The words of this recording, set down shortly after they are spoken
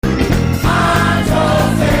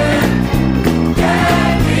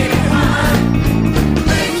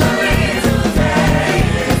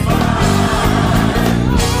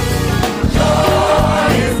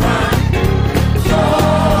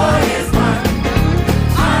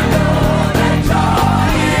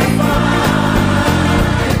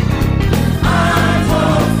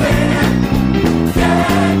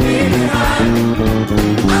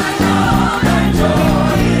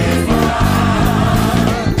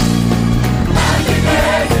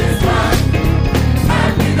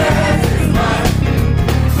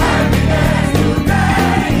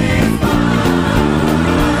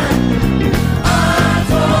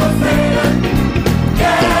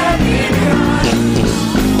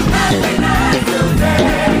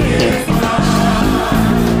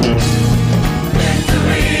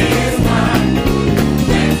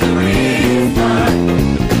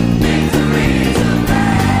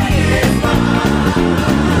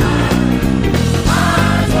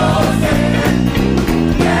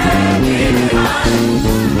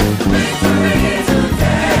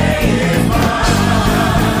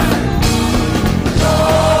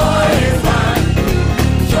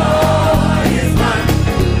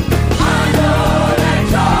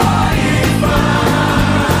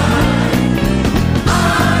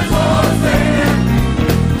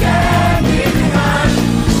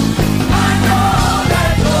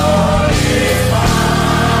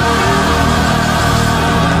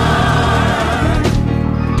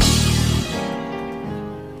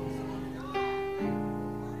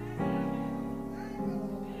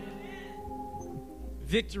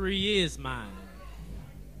victory is mine.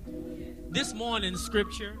 This morning's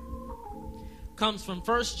scripture comes from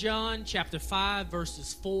 1 John chapter 5,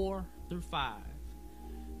 verses 4 through 5.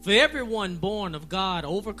 For everyone born of God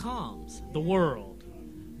overcomes the world.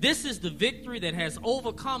 This is the victory that has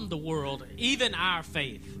overcome the world, even our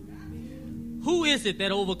faith. Who is it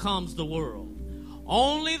that overcomes the world?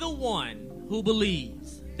 Only the one who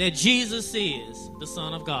believes that Jesus is the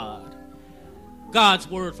Son of God. God's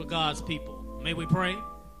word for God's people. May we pray?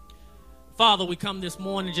 Father, we come this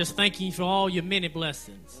morning just thanking you for all your many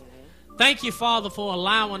blessings. Thank you, Father, for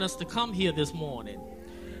allowing us to come here this morning.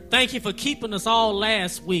 Thank you for keeping us all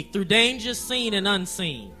last week through dangers seen and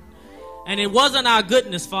unseen. And it wasn't our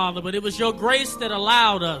goodness, Father, but it was your grace that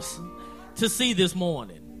allowed us to see this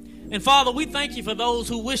morning. And Father, we thank you for those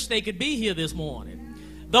who wish they could be here this morning.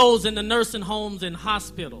 Those in the nursing homes and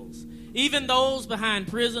hospitals, even those behind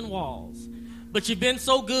prison walls. But you've been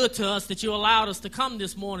so good to us that you allowed us to come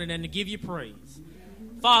this morning and to give you praise.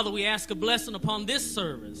 Father, we ask a blessing upon this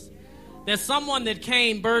service, that someone that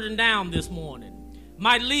came burdened down this morning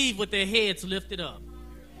might leave with their heads lifted up.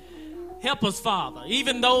 Help us, Father,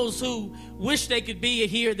 even those who wish they could be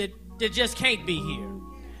here that just can't be here.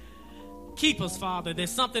 Keep us, Father.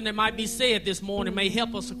 There's something that might be said this morning may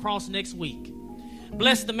help us across next week.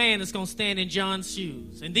 Bless the man that's going to stand in John's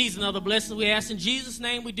shoes. And these and other blessings we ask in Jesus'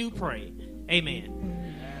 name we do pray. Amen.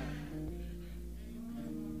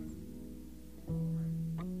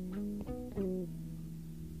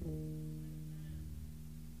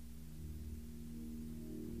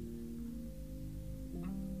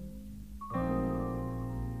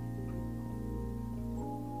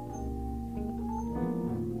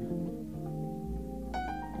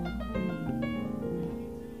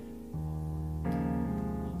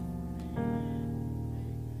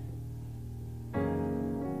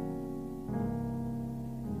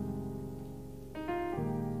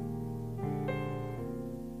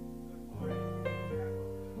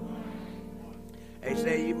 They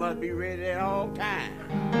say you must be ready at all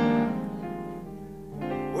times.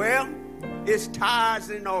 Well, it's tithes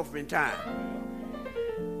and offering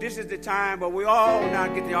time. This is the time where we all now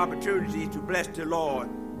get the opportunity to bless the Lord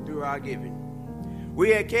through our giving.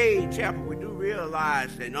 We at Cade Chapel, we do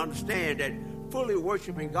realize and understand that fully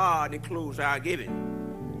worshiping God includes our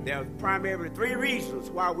giving. There are primarily three reasons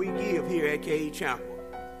why we give here at Cade Chapel.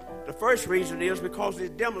 The first reason is because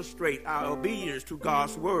it demonstrates our obedience to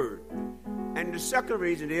God's word. And the second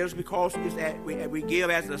reason is because it's that we give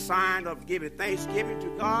as a sign of giving thanksgiving to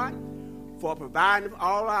God for providing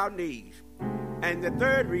all our needs. And the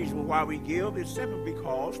third reason why we give is simply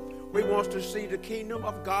because we want to see the kingdom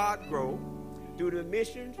of God grow through the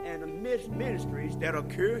missions and the ministries that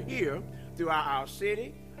occur here throughout our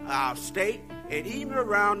city, our state, and even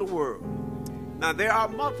around the world. Now, there are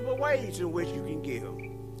multiple ways in which you can give.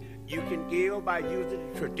 You can give by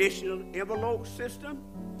using the traditional envelope system.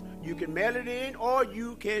 You can mail it in, or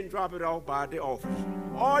you can drop it off by the office.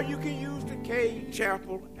 Or you can use the Cade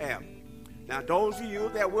Chapel app. Now, those of you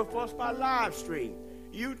that are with us by live stream,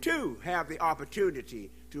 you too have the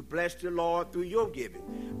opportunity to bless the Lord through your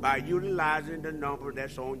giving by utilizing the number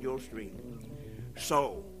that's on your screen.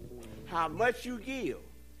 So, how much you give,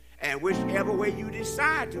 and whichever way you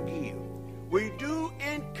decide to give, we do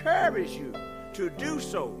encourage you to do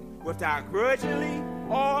so without grudgingly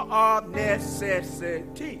or of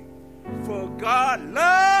necessity. For God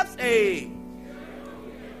loves a.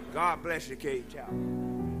 God bless you, Cade Chapel.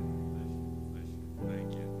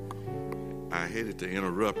 Thank you. I hated to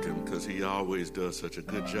interrupt him because he always does such a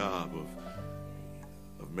good job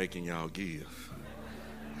of making y'all give.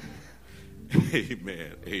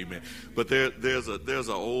 Amen, amen. But there's an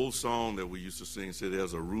old song that we used to sing. Say,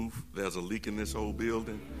 there's a roof, there's a leak in this old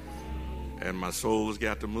building, and my soul has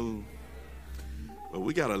got to move. But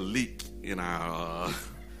we got a leak in our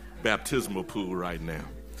baptismal pool right now,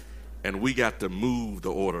 and we got to move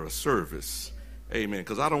the order of service. Amen.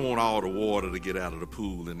 Because I don't want all the water to get out of the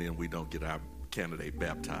pool and then we don't get our candidate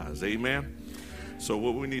baptized. Amen. So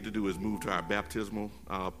what we need to do is move to our baptismal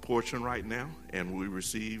portion right now, and we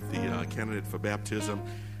receive the candidate for baptism.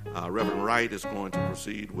 Reverend Wright is going to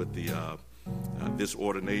proceed with the this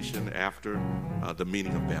ordination after the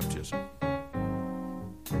meaning of baptism.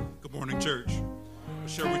 Good morning, church. I'll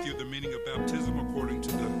share with you the meaning of baptism according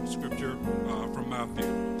to the scripture from Matthew.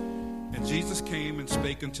 And Jesus came and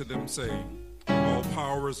spake unto them, saying, all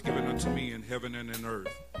power is given unto me in heaven and in earth.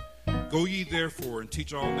 Go ye therefore and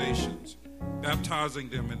teach all nations, baptizing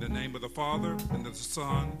them in the name of the Father, and of the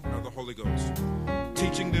Son, and of the Holy Ghost,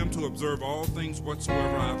 teaching them to observe all things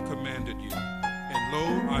whatsoever I have commanded you. And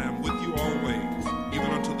lo, I am with you always,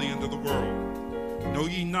 even unto the end of the world. Know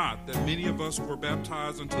ye not that many of us were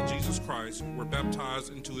baptized unto Jesus Christ, were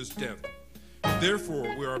baptized into his death?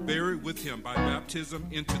 Therefore we are buried with him by baptism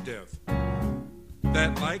into death,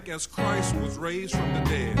 that like as Christ was raised from the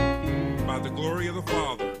dead by the glory of the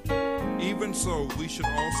Father, even so we should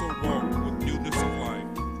also walk with newness of life.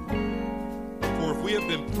 For if we have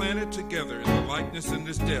been planted together in the likeness in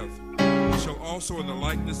his death, we shall also in the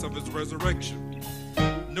likeness of his resurrection.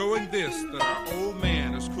 Knowing this, that our old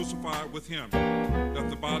man is crucified with him, that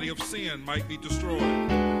the body of sin might be destroyed,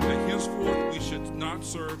 that henceforth we should not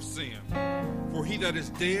serve sin. For he that is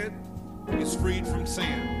dead is freed from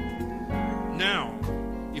sin. Now,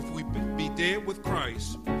 if we be dead with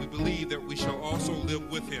Christ, we believe that we shall also live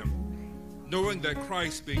with him, knowing that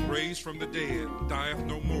Christ, being raised from the dead, dieth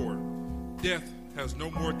no more. Death has no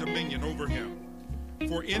more dominion over him.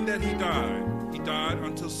 For in that he died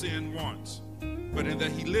unto sin once. But in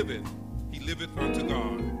that he liveth unto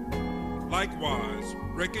God. Likewise,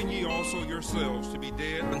 reckon ye also yourselves to be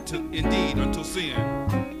dead indeed unto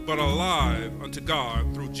sin, but alive unto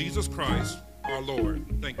God through Jesus Christ our Lord.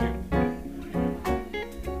 Thank you.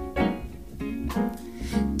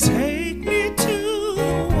 Take me to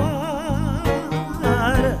the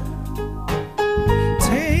water.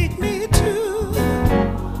 Take me to the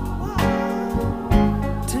water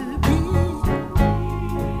to be.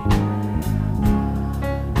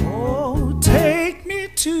 Oh, take me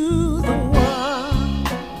to the water.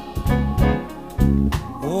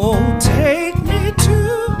 Oh, take me to.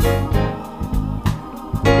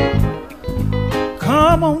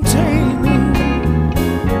 Come on, take me.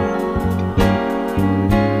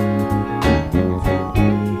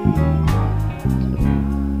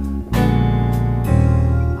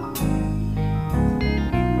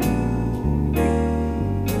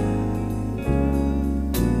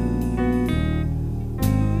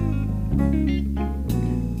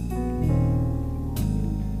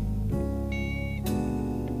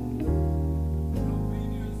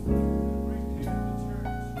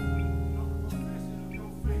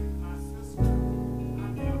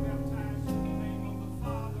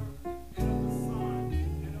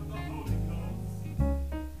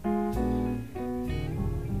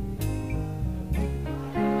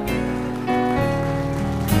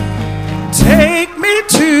 Take me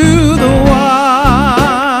to the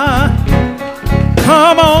water.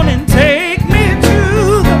 Come on and take me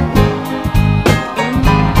to the.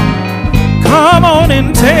 Come on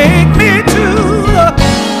and take me to the.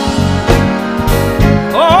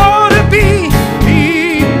 Oh, to be.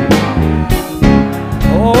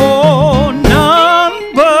 Oh,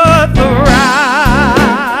 none but the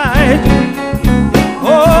right.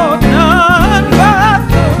 Oh, none but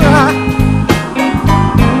the right.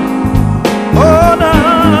 Oh,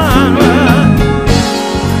 none but.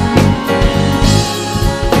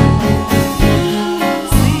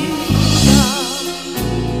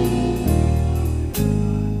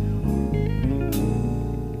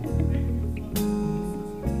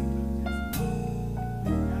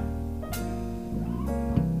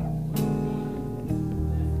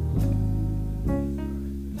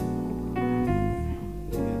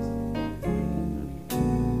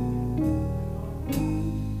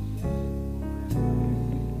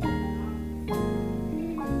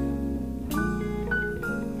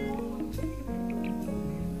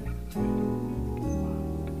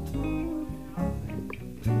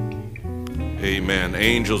 Amen.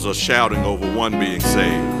 Angels are shouting over one being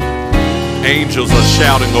saved. Angels are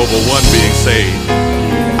shouting over one being saved.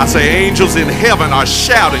 I say angels in heaven are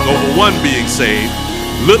shouting over one being saved.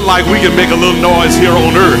 Look like we can make a little noise here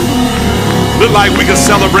on earth. Look like we can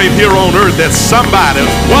celebrate here on earth that somebody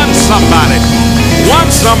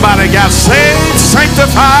got saved,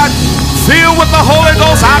 sanctified, filled with the Holy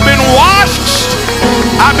Ghost. I've been washed,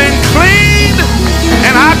 I've been cleaned,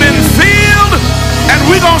 and I've been filled. And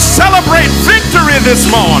we're going to celebrate victory this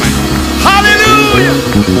morning. Hallelujah.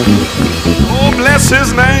 Oh, bless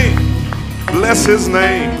his name. Bless his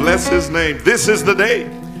name. Bless his name. This is the day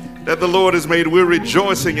that the Lord has made. We're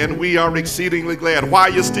rejoicing and we are exceedingly glad. Why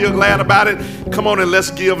are you still glad about it? Come on and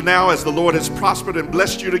let's give now as the Lord has prospered and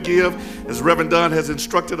blessed you to give. As Reverend Dunn has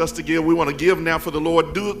instructed us to give, we want to give now, for the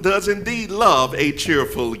Lord does indeed love a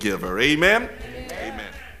cheerful giver. Amen.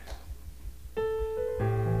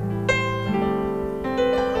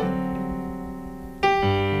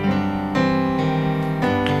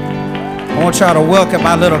 I want y'all to welcome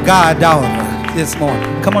my little goddaughter this morning.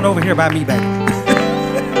 Come on over here by me, baby.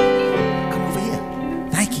 Come over here.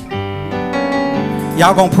 Thank you.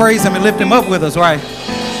 Y'all gonna praise him and lift him up with us, right?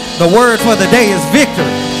 The word for the day is victory.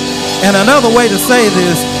 And another way to say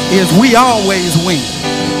this is we always win.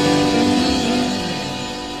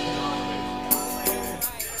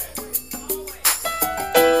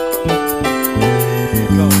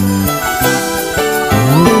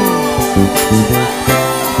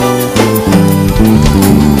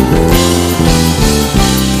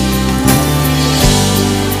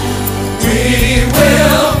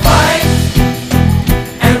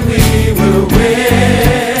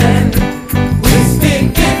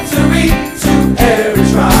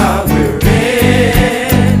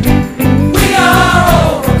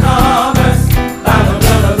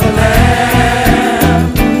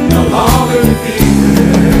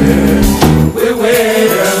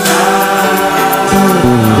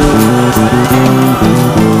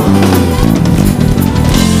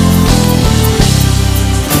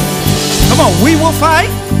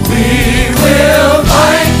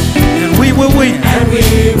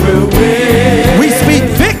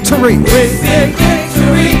 victory. We sing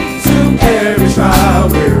victory to every trial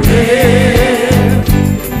we're in.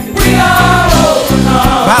 We are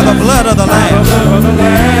overcome By the blood of the Lamb.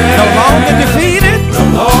 No longer defeated. No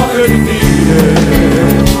longer defeated.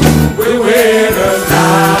 We win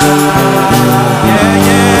tonight. Yeah,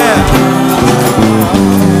 yeah.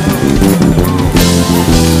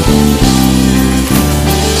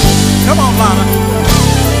 Come on, Lana.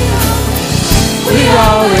 We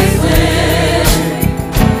always win.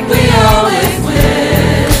 We always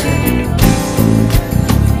win.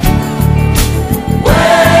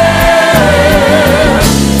 Win.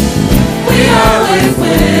 We always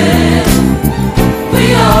win. We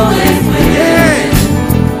always win. Yeah.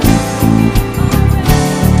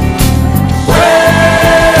 Win.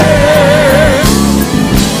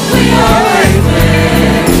 We always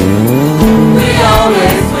win. We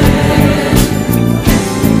always win.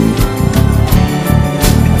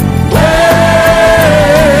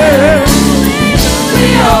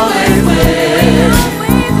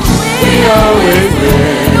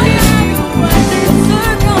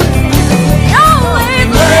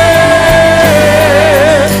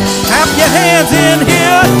 Clap your hands in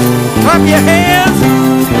here. Clap your hands.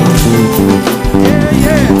 Yeah,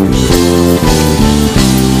 yeah.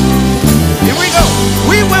 Here we go.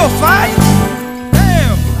 We will fight.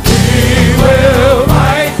 Damn. We will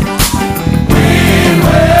fight. We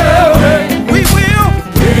will win. We will.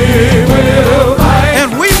 We will fight. And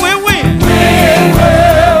we will win. We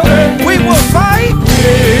will win. We will fight.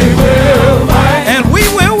 We will fight. And we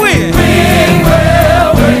will win. We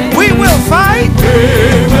will win. We will fight. We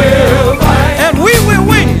will fight. And we will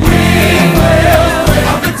win. We will win.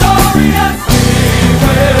 I'm victorious.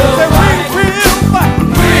 We will fight. We will fight.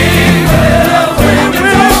 We will win. I'm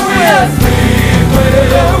victorious. We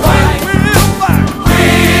will fight. We will fight. We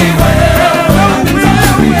will win. I'm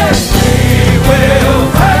victorious. We will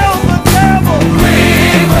fight. Tell the devil. We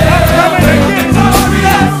will win.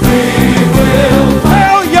 Victorious. We will fight.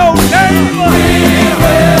 Tell your neighbor.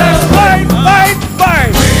 Fight, fight,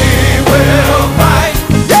 fight. We will fight.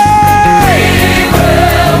 Yeah.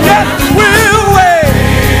 Yes, we'll win.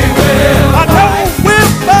 I know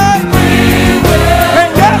we'll fight.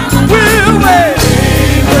 And yes, we'll win.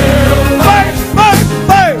 Fight, fight,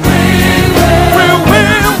 fight. We'll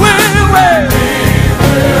win, we'll win.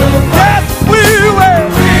 Yes, we will.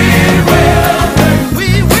 We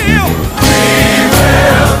will.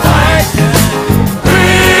 fight. We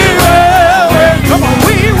will win. Come on,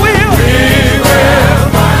 we will.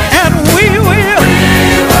 And we will.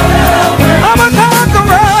 I'm a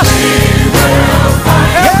conqueror.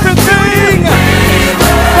 Everything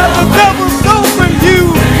that the devil stole from you,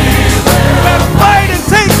 let's fight and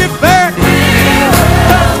take it back.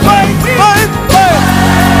 Let's fight, fight, fight.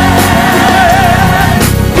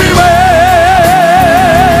 We win.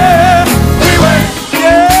 We win.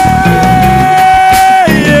 Yeah,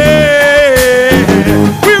 yeah.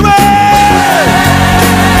 We win.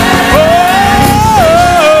 Oh,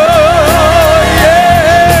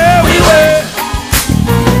 yeah, we win.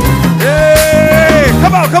 Hey,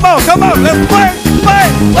 come on, come on, come on. Let's fight,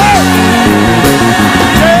 fight, fight.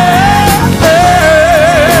 Yeah, yeah.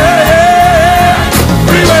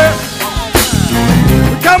 We win.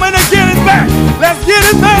 We're coming to get it back. Let's get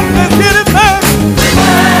it back. Let's get it back.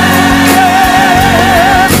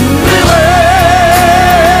 Yeah, we win.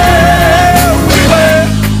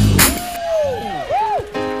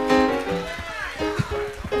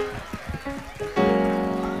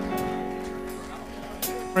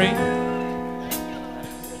 Pray.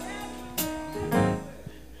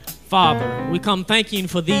 Father, we come thanking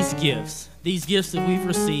for these gifts that we've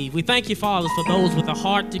received. We thank you, Father, for those with a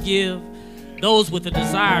heart to give, those with a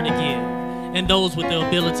desire to give, and those with the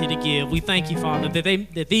ability to give. We thank you, Father,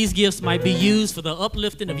 that these gifts might be used for the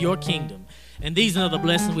uplifting of your kingdom. And these are the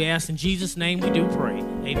blessings we ask in Jesus' name we do pray.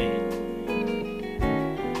 Amen.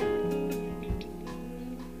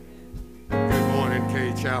 Good morning,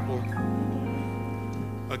 Cade Chapel.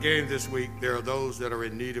 Again this week, there are those that are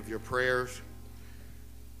in need of your prayers.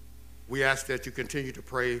 We ask that you continue to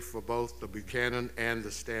pray for both the Buchanan and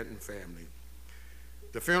the Stanton family.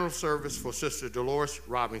 The funeral service for Sister Dolores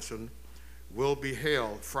Robinson will be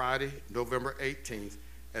held Friday, November 18th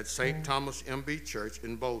at St. Thomas M.B. Church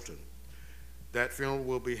in Bolton. That funeral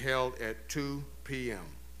will be held at 2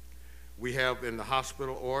 p.m. We have in the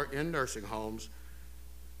hospital or in nursing homes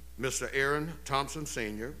Mr. Aaron Thompson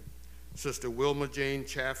Sr., Sister Wilma Jean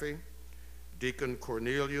Chaffee, Deacon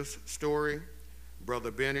Cornelius Story,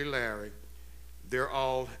 Brother Benny Larry. They're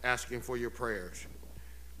all asking for your prayers.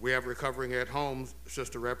 We have recovering at home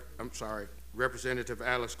Representative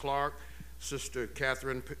Alice Clark, Sister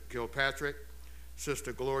Catherine Kilpatrick,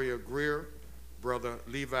 Sister Gloria Greer, Brother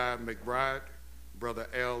Levi McBride, Brother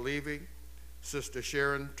Al Levy, Sister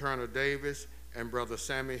Sharon Turner Davis, and Brother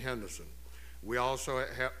Sammy Henderson. We also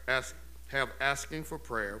have asking for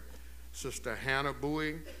prayer Sister Hannah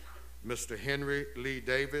Bowie, Mr. Henry Lee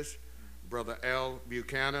Davis, Brother Al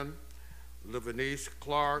Buchanan, Lavenice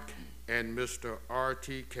Clark, and Mr.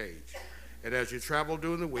 R.T. Cade. And as you travel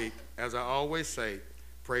during the week, as I always say,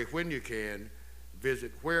 pray when you can,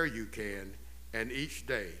 visit where you can, and each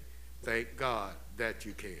day, thank God that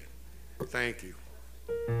you can. Thank you.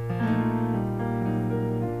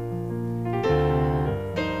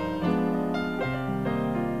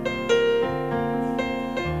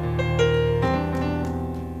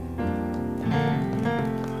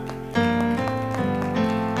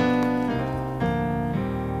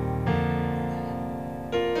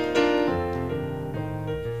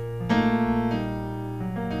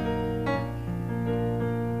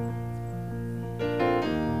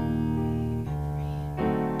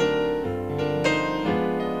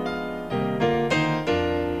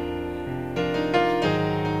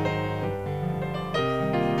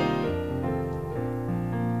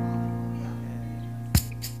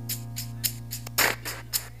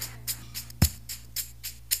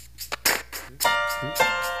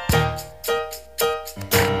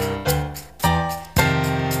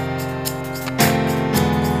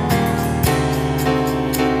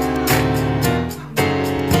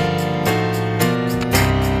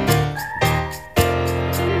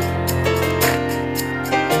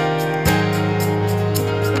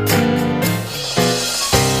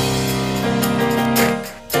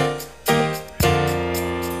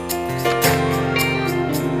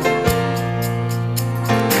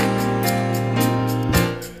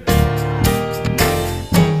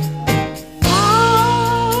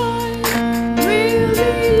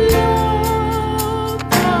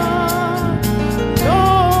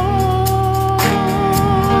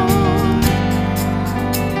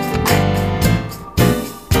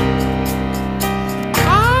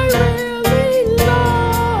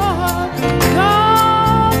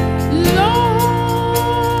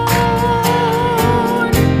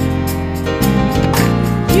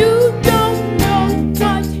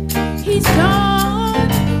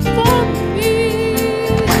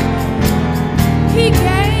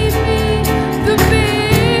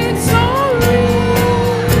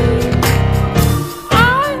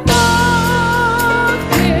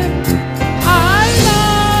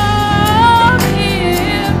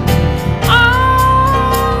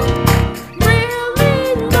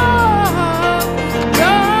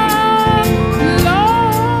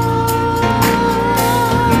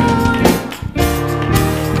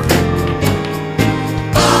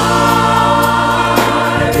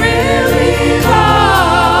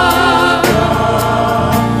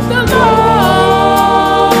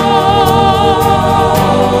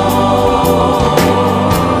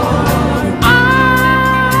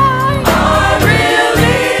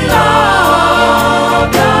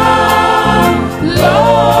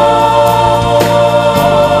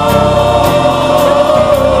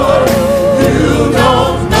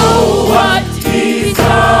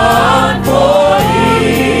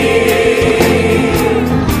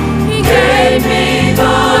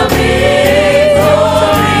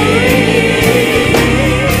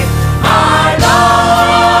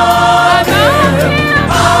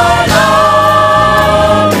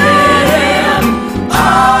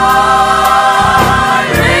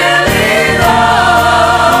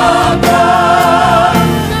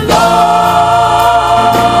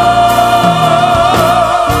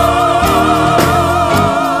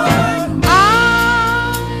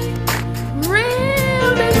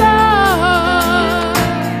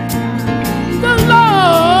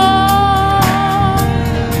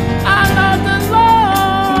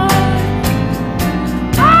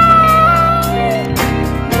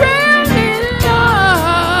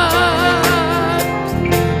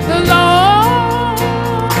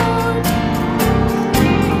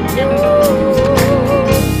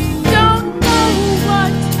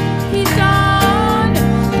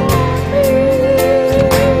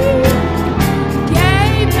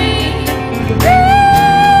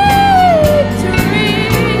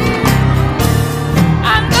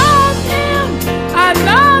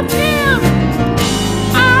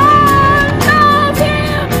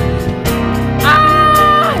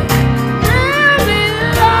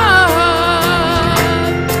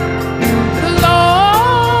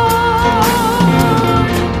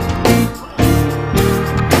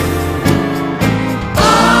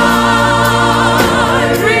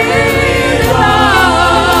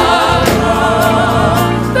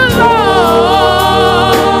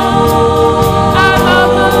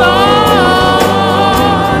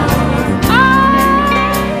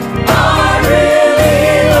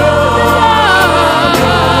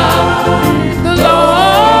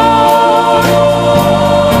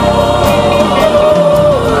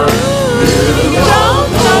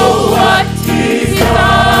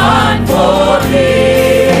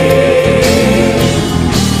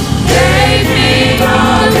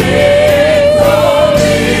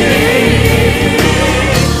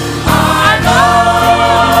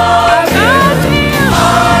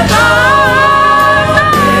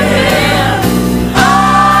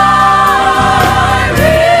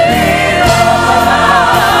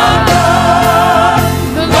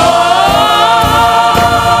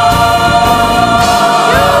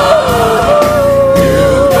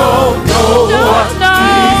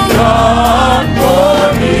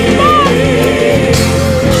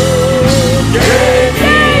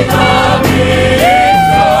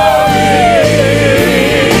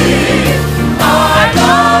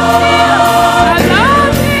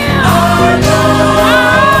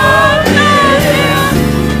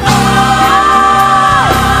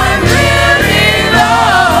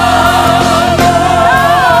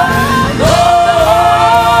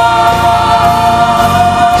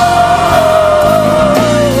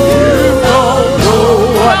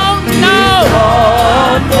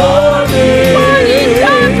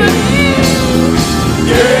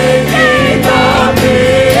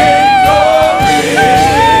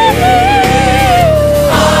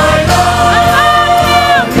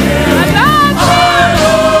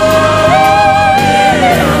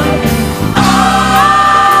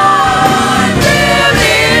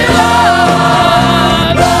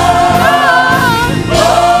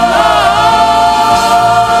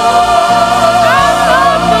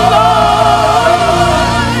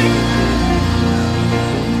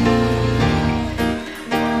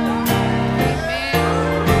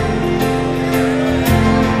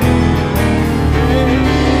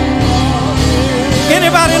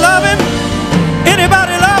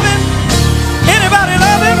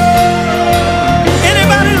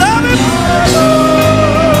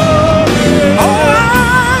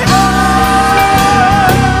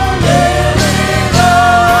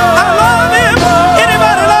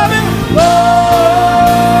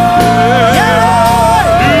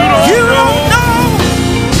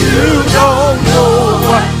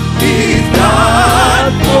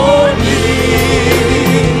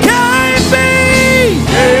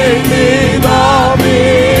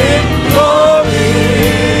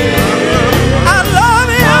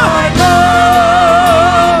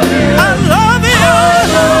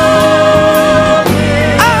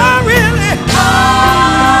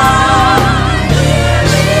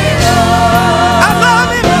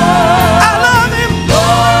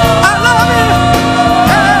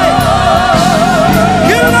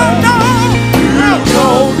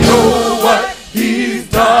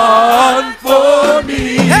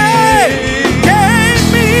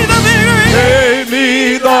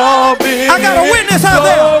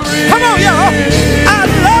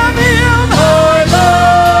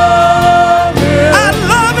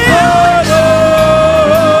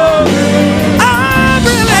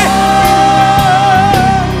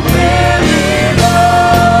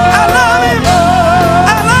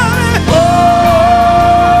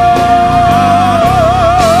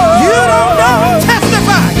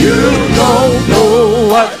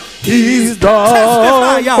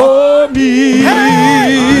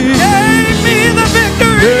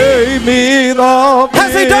 the victory.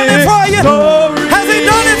 Has he done it for you? Has he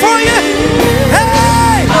done it for you?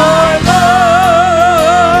 Hey! I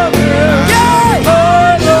love him. Yay! I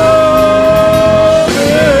love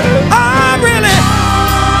him. I'm really.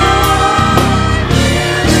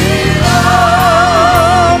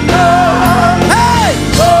 Hey!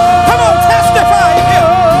 Come on, testify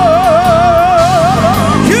here.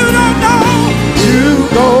 You don't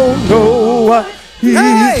know what he's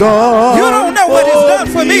Hey, done. you don't know what he's done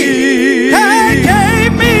for me. Hey,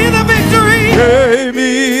 gave me the victory. Gave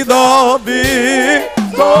me the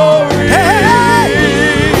victory. Hey, hey,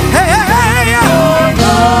 hey, hey. I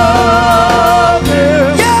love him.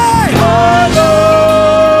 Yay! I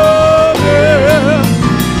love him.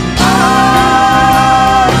 I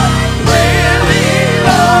really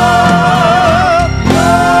love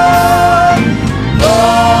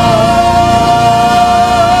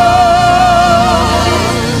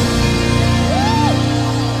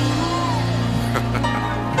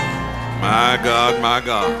My God, my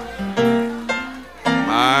God.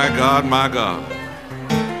 My God, my God.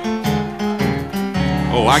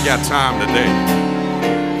 Oh, I got time today.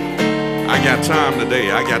 I got time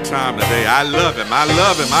today. I got time today. I love him. I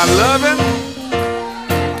love him. I love him.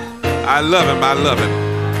 I love him. I love him.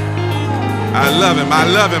 I love him. I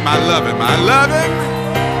love him. I love him. I love him.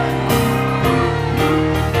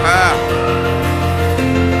 Ah.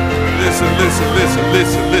 Listen, listen, listen,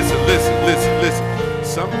 listen, listen, listen, listen, listen.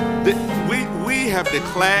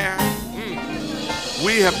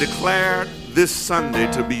 We have declared this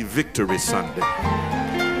Sunday to be Victory Sunday.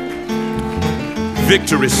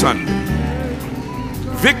 Victory Sunday.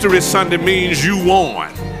 Victory Sunday means you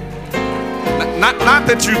won. Not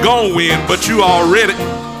that you're gonna win, but you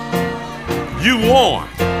won.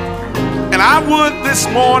 And I would this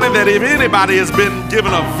morning that if anybody has been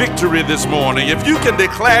given a victory this morning, if you can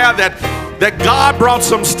declare that God brought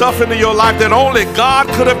some stuff into your life that only God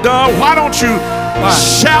could have done, why don't you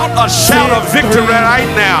shout a shout of victory right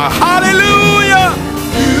now? Hallelujah!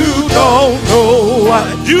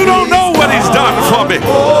 You don't know what he's done for me.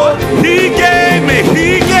 He gave me the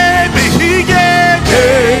victory.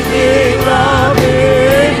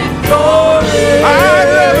 I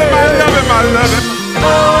love him, I love him, I love him.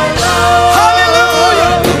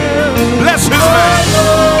 Hallelujah! Bless his name.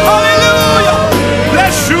 Hallelujah!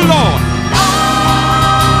 Bless you, Lord.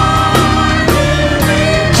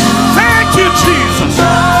 Thank you, Jesus.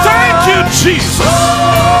 Thank you, Jesus.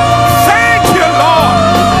 Thank you, Lord.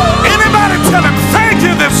 Anybody tell him thank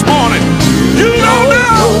you this morning? You don't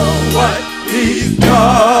know what he's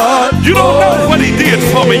done. You don't know what he did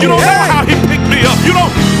for me. You don't know how he picked me up. You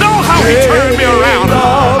don't know how he turned me around.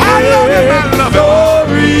 I love him. I love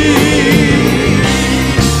him.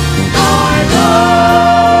 I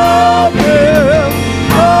love him.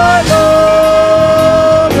 I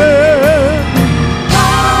love him. I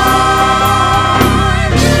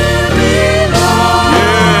really love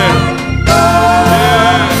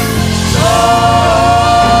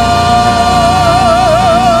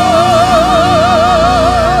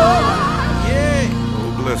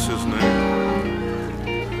Oh, bless his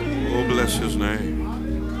name. Oh, bless his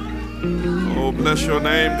name. Oh, bless your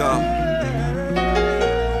name, God.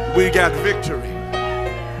 We got victory.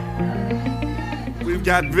 We've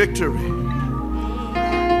got victory.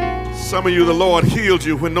 Some of you, the Lord healed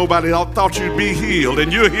you when nobody thought you'd be healed,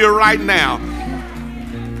 and you're here right now.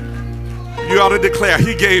 You ought to declare,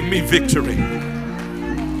 he gave me victory.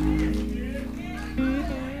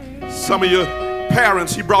 Some of your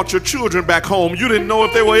parents, he brought your children back home. You didn't know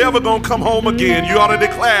if they were ever going to come home again. You ought to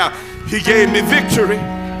declare, he gave me victory.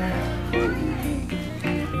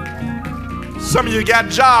 Some of you got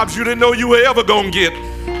jobs you didn't know you were ever going to get,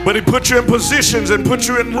 but he put you in positions and put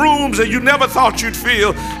you in rooms that you never thought you'd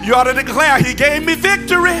feel. You ought to declare, he gave me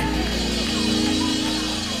victory.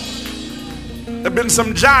 There have been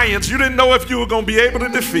some giants you didn't know if you were going to be able to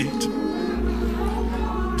defeat.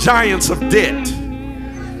 Giants of debt.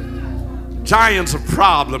 Giants of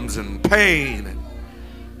problems and pain.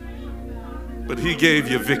 But he gave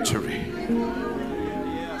you victory.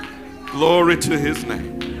 Glory to his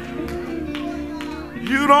name.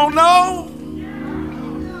 You don't know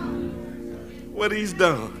what he's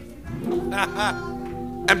done.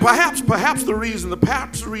 And perhaps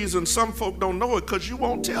the reason some folk don't know it because you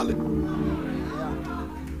won't tell it.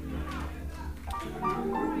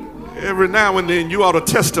 Every now and then you ought to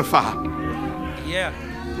testify. Yeah.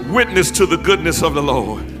 Witness to the goodness of the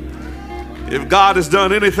Lord. If God has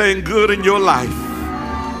done anything good in your life,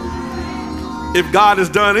 if God has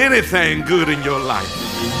done anything good in your life,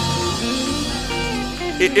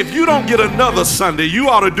 if you don't get another Sunday, you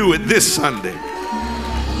ought to do it this Sunday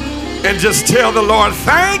and just tell the Lord,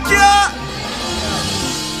 thank you.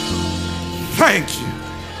 Thank you.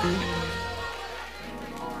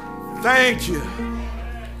 Thank you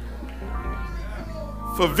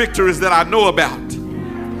for victories that I know about.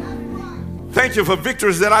 Thank you for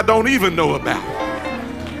victories that I don't even know about.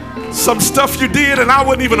 Some stuff you did and I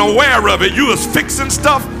wasn't even aware of it. You was fixing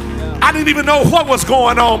stuff. I didn't even know what was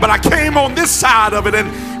going on, but I came on this side of it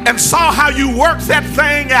and saw how you worked that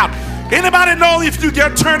thing out. Anybody know if you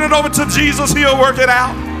get turn it over to Jesus, he'll work it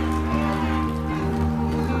out?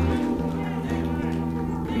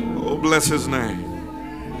 Oh, bless his name.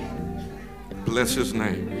 Bless his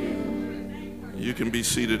name. You can be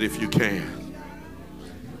seated if you can.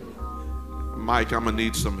 Mike, I'm going to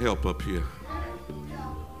need some help up here.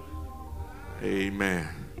 Amen.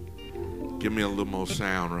 Give me a little more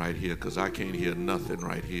sound right here because I can't hear nothing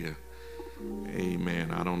right here.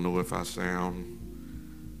 Amen. I don't know if I sound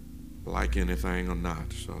like anything or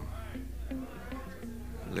not, so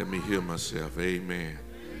let me hear myself. Amen.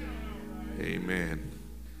 Amen.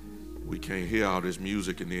 We can't hear all this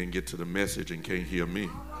music and then get to the message and can't hear me.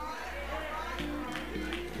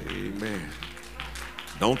 Amen.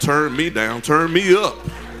 Don't turn me down, turn me up.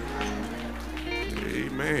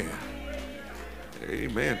 Amen.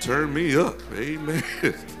 Amen. Turn me up. Amen.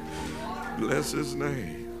 Bless his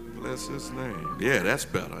name. Bless his name. Yeah, that's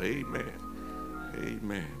better. Amen.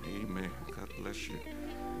 Amen. Amen. God bless you.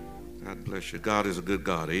 God bless you. God is a good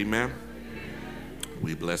God. Amen.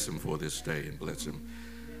 We bless him for this day and bless him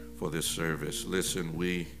for this service. Listen,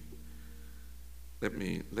 let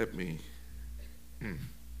me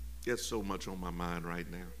get so much on my mind right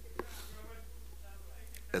now.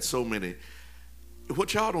 There's so many.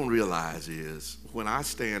 What y'all don't realize is when I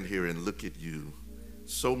stand here and look at you,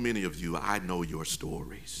 so many of you, I know your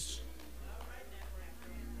stories.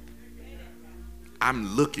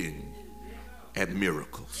 I'm looking at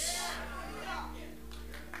miracles.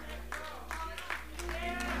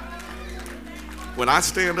 When I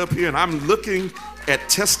stand up here and I'm looking at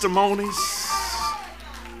testimonies,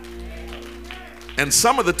 and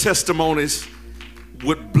some of the testimonies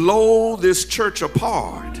would blow this church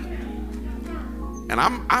apart. And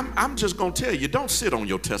I'm just going to tell you, don't sit on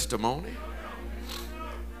your testimony.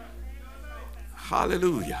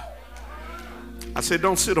 Hallelujah. I said,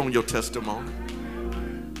 don't sit on your testimony.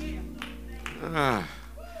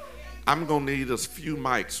 I'm going to need a few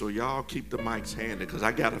mics, so y'all keep the mics handy because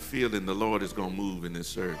I got a feeling the Lord is going to move in this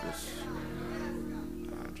service.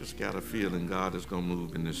 I just got a feeling God is going to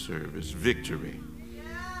move in this service. Victory.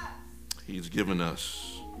 He's given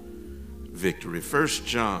us victory. 1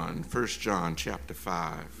 John chapter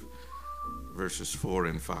 5, verses 4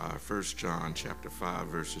 and 5. 1 John chapter 5,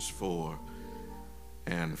 verses 4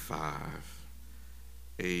 and 5.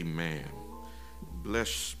 Amen.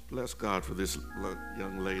 Bless God for this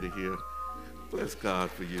young lady here. Bless God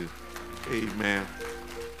for you. Amen.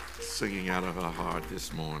 Singing out of her heart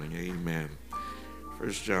this morning. Amen.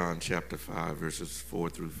 1 John chapter 5, verses 4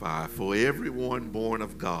 through 5. For everyone born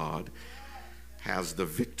of God has the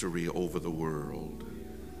victory over the world.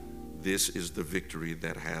 This is the victory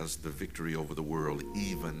that has the victory over the world,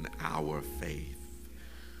 even our faith.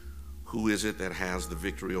 Who is it that has the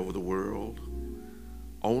victory over the world?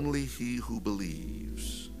 Only he who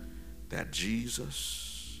believes that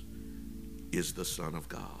Jesus is the Son of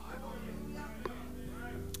God.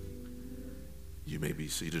 You may be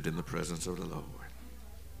seated in the presence of the Lord.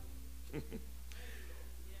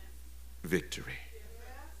 Victory.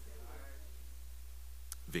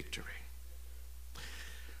 Victory.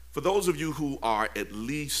 For those of you who are at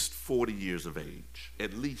least 40 years of age,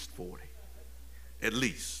 at least 40, at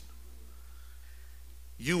least,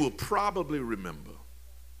 you will probably remember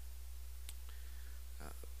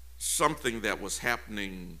something that was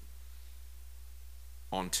happening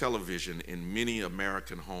on television in many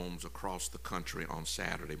American homes across the country on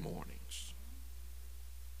Saturday mornings.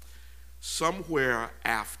 Somewhere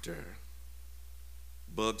after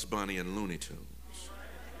Bugs Bunny and Looney Tunes,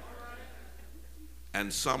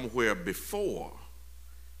 and somewhere before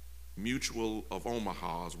Mutual of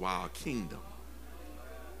Omaha's Wild Kingdom.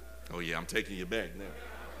 Oh yeah, I'm taking you back now.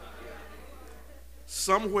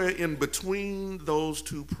 Somewhere in between those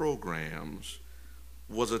two programs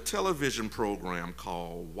was a television program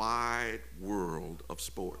called Wide World of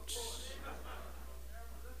Sports.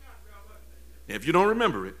 Now, if you don't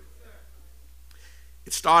remember it,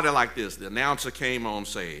 it started like this. The announcer came on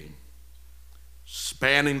saying,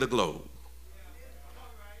 spanning the globe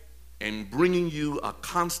and bringing you a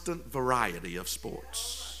constant variety of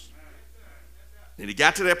sports. And he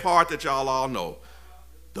got to that part that y'all all know,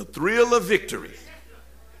 the thrill of victory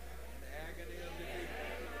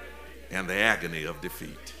and the agony of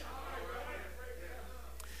defeat.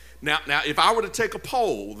 Now, if I were to take a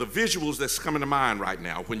poll, the visuals that's coming to mind right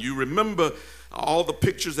now, when you remember all the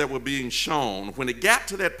pictures that were being shown, when it got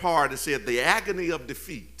to that part, it said the agony of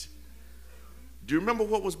defeat. Do you remember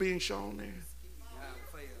what was being shown there?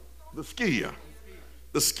 The skier.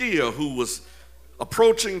 The skier who was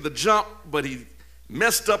approaching the jump, but he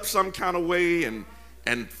messed up some kind of way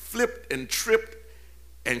and flipped and tripped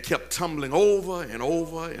and kept tumbling over and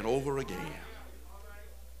over and over again.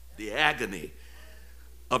 The agony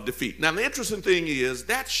of defeat. Now, the interesting thing is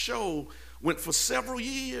that show went for several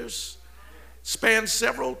years, spanned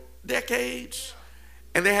several decades,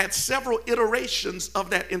 and they had several iterations of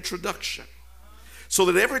that introduction. So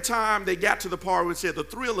that every time they got to the part where it said the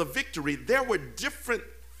thrill of victory, there was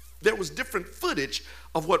different footage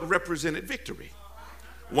of what represented victory.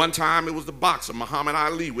 One time it was the boxer, Muhammad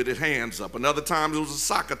Ali, with his hands up. Another time it was a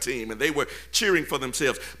soccer team, and they were cheering for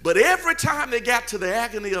themselves. But every time they got to the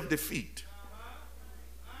agony of defeat,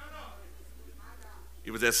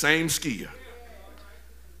 it was that same skier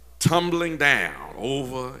tumbling down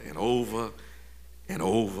over and over and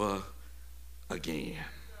over again.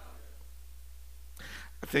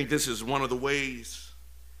 I think this is one of the ways,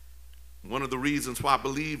 one of the reasons why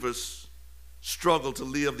believers struggle to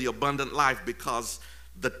live the abundant life, because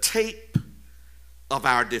the tape of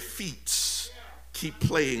our defeats keep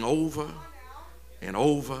playing over and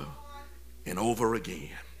over and over again.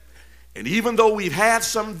 And even though we've had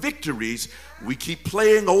some victories, we keep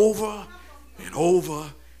playing over and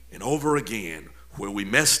over and over again where we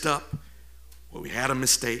messed up, where we had a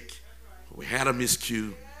mistake, where we had a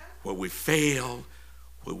miscue, where we failed,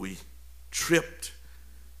 where we tripped,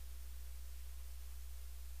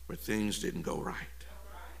 where things didn't go right.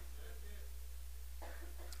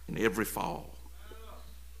 And every fall,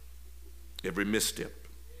 every misstep,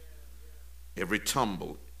 every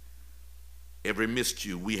tumble, every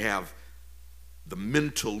miscue, we have the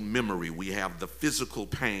mental memory, we have the physical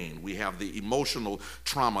pain, we have the emotional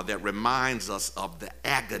trauma that reminds us of the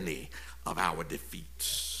agony of our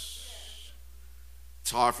defeats.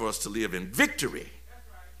 It's hard for us to live in victory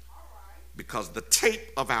because the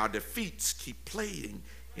tape of our defeats keep playing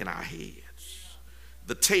in our heads.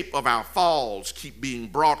 The tape of our falls keep being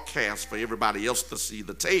broadcast for everybody else to see.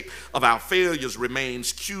 The tape of our failures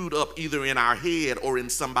remains queued up either in our head or in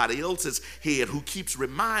somebody else's head who keeps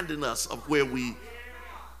reminding us of where we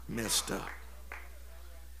messed up.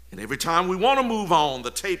 And every time we want to move on,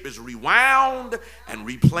 the tape is rewound and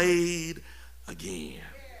replayed again.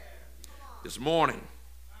 This morning,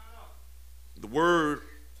 the word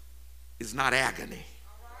is not agony.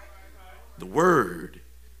 The word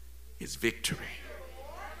is victory.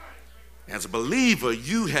 As a believer,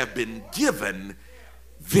 you have been given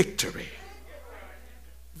victory.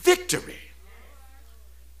 Victory.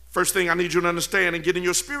 First thing I need you to understand and get in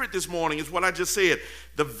your spirit this morning is what I just said.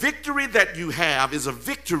 The victory that you have is a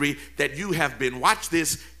victory that you have been, watch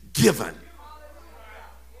this, given.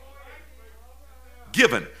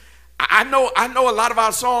 Given. I know a lot of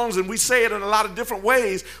our songs, and we say it in a lot of different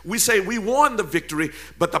ways. We say we won the victory,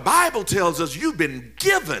 but the Bible tells us you've been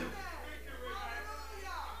given.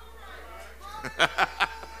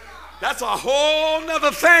 That's a whole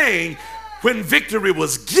nother thing when victory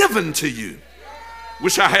was given to you.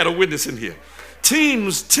 Wish I had a witness in here.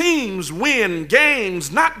 Teams win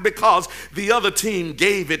games not because the other team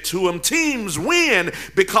gave it to them. Teams win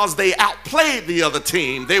because they outplayed the other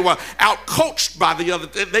team. They were outcoached by the other.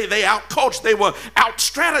 They outcoached. They were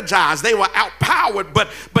outstrategized. They were outpowered.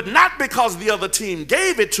 But not because the other team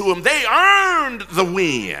gave it to them. They earned the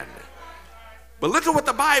win. But look at what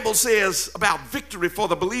the Bible says about victory for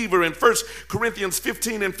the believer in 1 Corinthians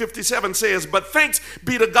 15 and 57 says, "But thanks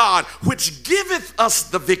be to God, which giveth us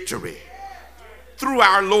the victory through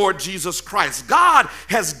our Lord Jesus Christ." God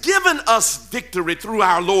has given us victory through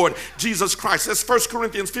our Lord Jesus Christ. That's 1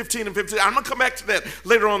 Corinthians 15 and 15. I'm going to come back to that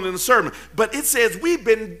later on in the sermon. But it says we've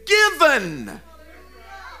been given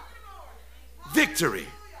victory.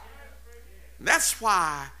 And that's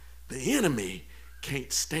why the enemy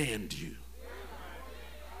can't stand you.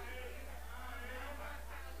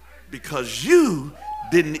 Because you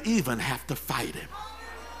didn't even have to fight him.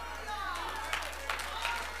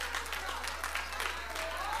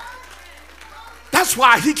 That's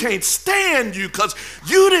why he can't stand you, because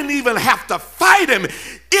you didn't even have to fight him.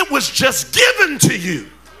 It was just given to you.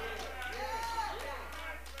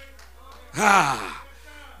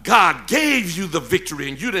 God gave you the victory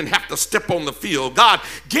and you didn't have to step on the field. God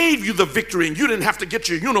gave you the victory and you didn't have to get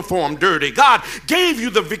your uniform dirty. God gave you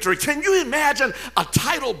the victory. Can you imagine a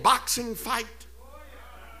title boxing fight?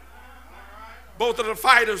 Both of the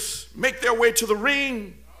fighters make their way to the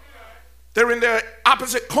ring. They're in their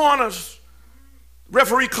opposite corners.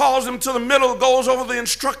 Referee calls them to the middle, goes over the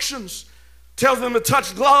instructions, tells them to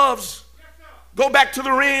touch gloves, go back to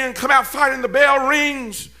the ring, come out fighting, the bell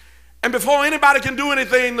rings, and before anybody can do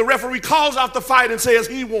anything, the referee calls out the fight and says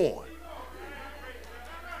he won.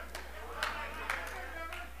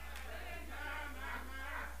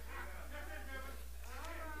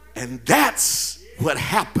 And that's what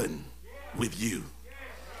happened with you.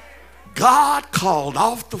 God called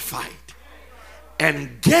off the fight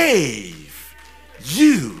and gave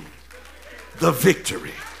you the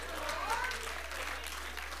victory.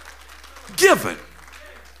 Given.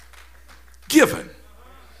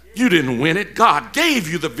 You didn't win it. God gave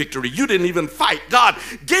you the victory. You didn't even fight. God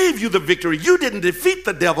gave you the victory. You didn't defeat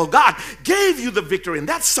the devil. God gave you the victory. And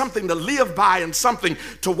that's something to live by and something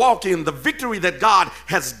to walk in. The victory that God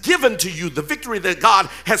has given to you, the victory that God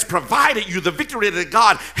has provided you, the victory that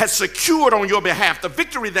God has secured on your behalf, the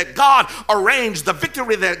victory that God arranged, the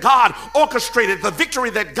victory that God orchestrated, the victory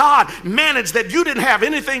that God managed that you didn't have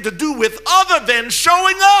anything to do with other than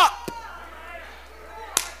showing up.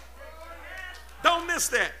 Don't miss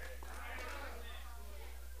that.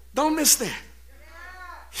 Don't miss that.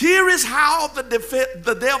 Here is how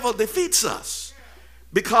the devil defeats us,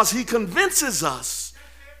 because he convinces us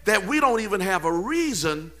that we don't even have a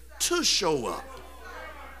reason to show up.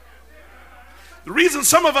 The reason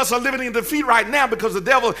some of us are living in defeat right now because the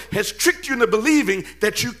devil has tricked you into believing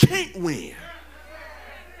that you can't win,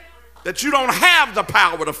 that you don't have the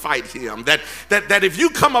power to fight him, that if you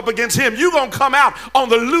come up against him, you're going to come out on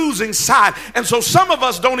the losing side. And so some of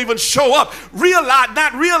us don't even show up,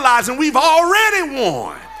 not realizing we've already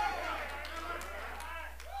won.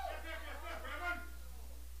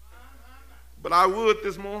 But I would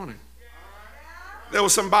this morning. There were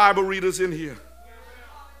some Bible readers in here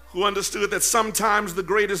who understood that sometimes the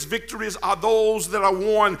greatest victories are those that are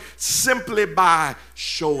won simply by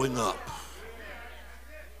showing up.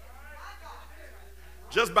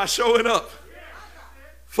 Just by showing up.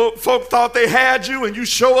 Folk thought they had you and you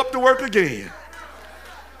show up to work again.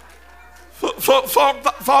 Folk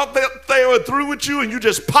thought that they were through with you and you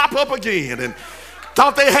just pop up again, and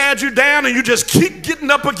thought they had you down and you just keep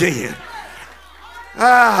getting up again.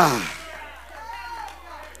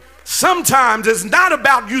 Sometimes it's not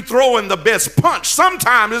about you throwing the best punch.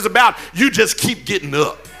 Sometimes it's about you just keep getting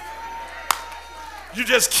up. You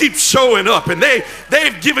just keep showing up, and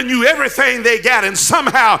they've given you everything they got, and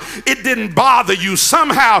somehow it didn't bother you.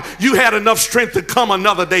 Somehow you had enough strength to come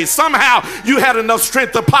another day. Somehow you had enough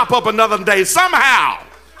strength to pop up another day. Somehow.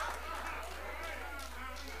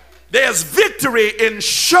 There's victory in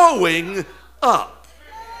showing up.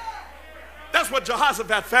 That's what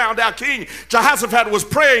Jehoshaphat found out. King Jehoshaphat was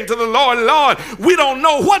praying to the Lord, Lord, we don't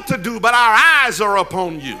know what to do, but our eyes are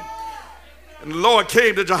upon you. And the Lord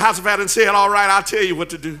came to Jehoshaphat and said, all right, I'll tell you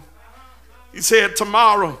what to do. He said,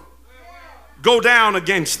 tomorrow, go down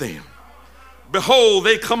against them. Behold,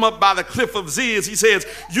 they come up by the cliff of Ziz. He says,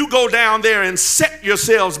 you go down there and set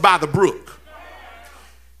yourselves by the brook.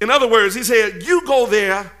 In other words, he said, you go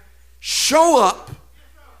there, show up,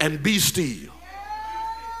 and be still.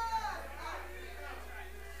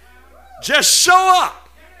 Just show up.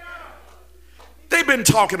 They've been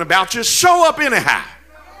talking about you. Show up anyhow.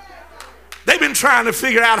 They've been trying to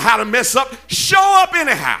figure out how to mess up. Show up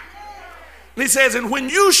anyhow. And he says, and when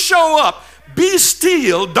you show up, be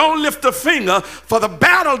still, don't lift a finger, for the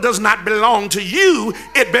battle does not belong to you,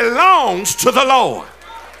 it belongs to the Lord.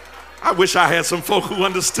 I wish I had some folk who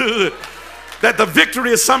understood that the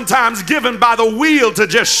victory is sometimes given by the will to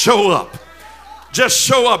just show up. Just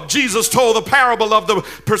show up. Jesus told the parable of the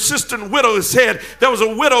persistent widow. He said there was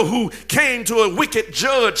a widow who came to a wicked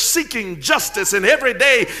judge seeking justice, and every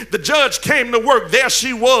day the judge came to work. There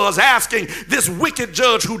she was asking this wicked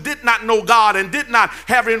judge who did not know God and did not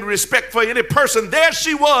have any respect for any person. There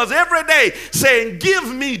she was every day saying,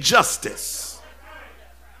 give me justice.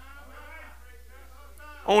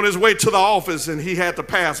 On his way to the office, and he had to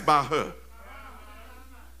pass by her.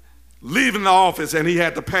 Leaving the office, and he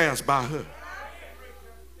had to pass by her.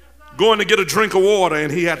 Going to get a drink of water, and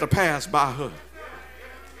he had to pass by her.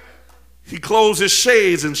 He closed his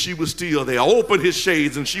shades, and she was still there. Opened his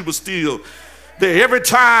shades, and she was still there. Every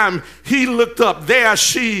time he looked up, there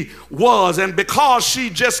she was. And because she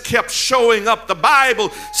just kept showing up, the Bible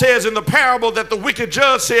says in the parable that the wicked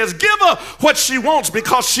judge says, give her what she wants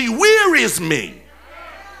because she wearies me.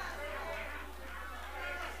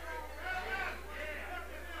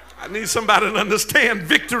 I need somebody to understand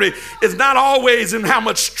victory is not always in how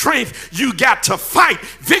much strength you got to fight.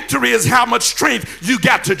 Victory is how much strength you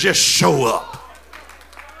got to just show up.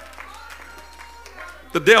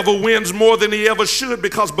 The devil wins more than he ever should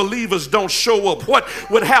because believers don't show up. What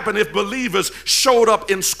would happen if believers showed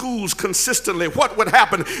up in schools consistently? What would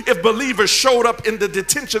happen if believers showed up in the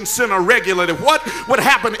detention center regularly? What would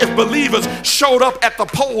happen if believers showed up at the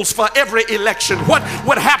polls for every election? What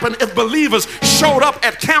would happen if believers showed up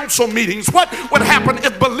at council meetings? What would happen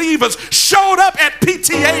if believers showed up at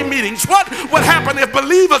PTA meetings? What would happen if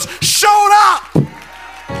believers showed up?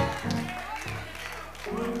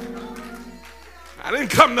 I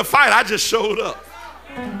didn't come to fight, I just showed up.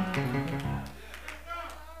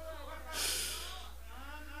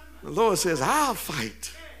 The Lord says, I'll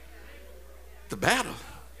fight the battle.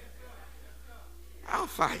 I'll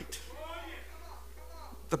fight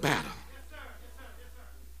the battle.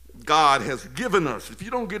 God has given us, if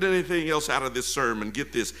you don't get anything else out of this sermon,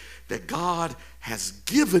 get this, that God has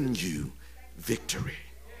given you victory.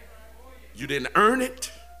 You didn't earn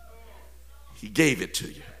it, He gave it to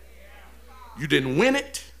you. You didn't win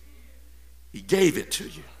it, He gave it to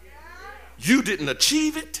you. You didn't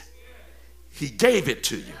achieve it, He gave it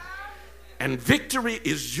to you. And victory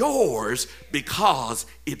is yours because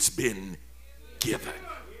it's been given.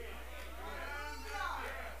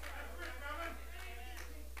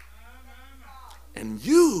 And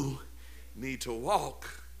you need to walk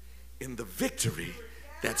in the victory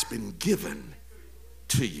that's been given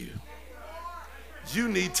to you. You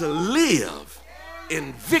need to live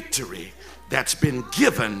in victory that's been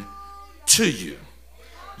given to you.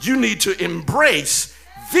 You need to embrace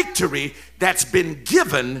victory that's been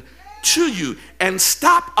given to you and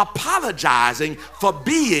stop apologizing for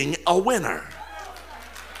being a winner.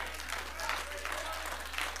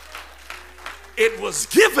 It was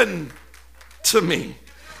given to me.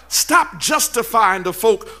 Stop justifying the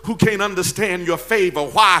folk who can't understand your favor,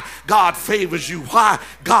 why God favors you, why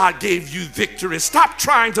God gave you victory. Stop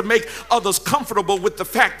trying to make others comfortable with the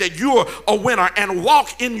fact that you're a winner and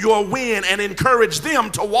walk in your win and encourage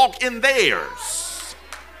them to walk in theirs.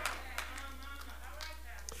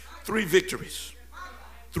 3 victories.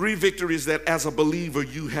 3 victories that as a believer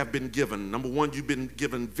you have been given. Number 1, you've been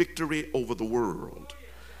given victory over the world.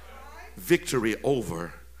 Victory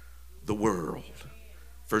over the world.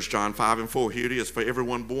 1 John 5:4, here it is. For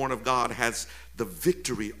everyone born of God has the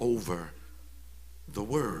victory over the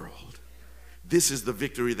world. This is the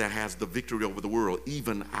victory that has the victory over the world,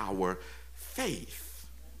 even our faith.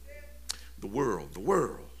 The world, the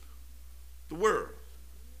world, the world.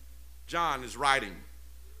 John is writing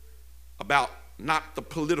about not the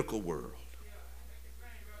political world.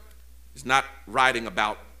 He's not writing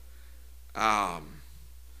about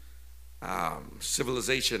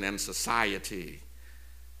civilization and society.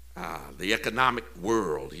 The economic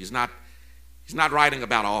world. He's not writing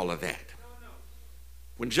about all of that.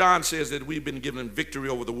 When John says that we've been given victory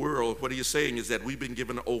over the world, what he is saying is that we've been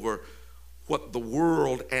given over what the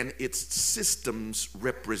world and its systems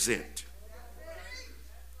represent.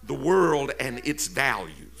 The world and its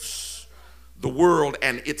values. The world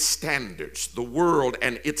and its standards, the world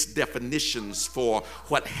and its definitions for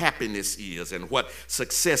what happiness is and what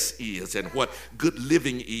success is and what good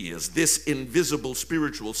living is. This invisible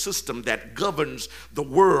spiritual system that governs the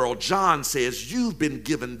world, John says, you've been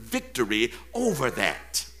given victory over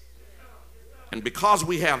that. And because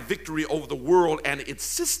we have victory over the world and its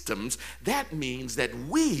systems, that means that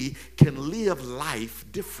we can live life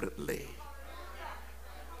differently.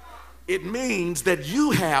 It means that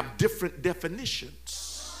you have different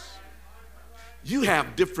definitions. You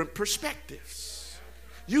have different perspectives.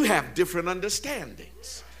 You have different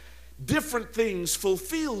understandings. Different things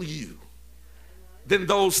fulfill you than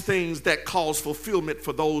those things that cause fulfillment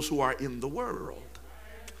for those who are in the world.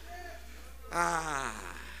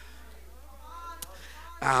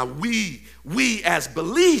 We as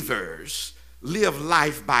believers live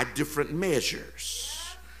life by different measures.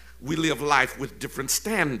 We live life with different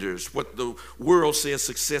standards. What the world says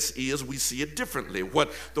success is, we see it differently.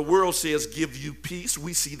 What the world says give you peace,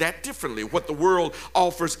 we see that differently. What the world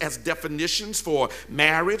offers as definitions for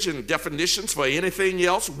marriage and definitions for anything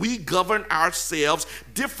else, we govern ourselves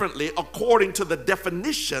differently according to the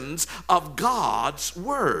definitions of God's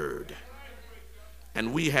word.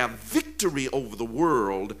 And we have victory over the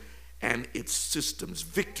world and its systems.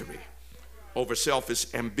 Victory over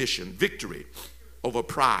selfish ambition. Victory over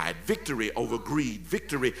pride, victory over greed,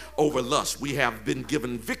 victory over lust. We have been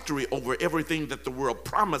given victory over everything that the world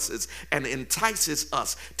promises and entices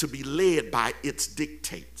us to be led by its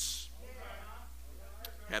dictates.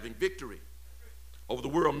 Having victory over the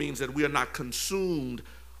world means that we are not consumed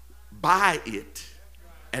by it,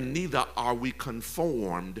 and neither are we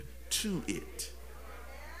conformed to it.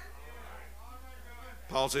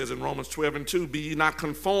 Paul says in Romans 12:2, be ye not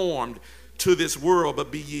conformed to this world,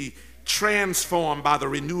 but be ye transformed by the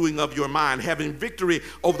renewing of your mind. Having victory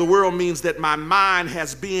over the world means that my mind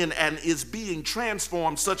has been and is being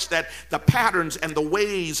transformed such that the patterns and the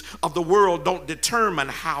ways of the world don't determine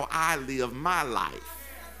how I live my life.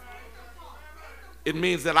 It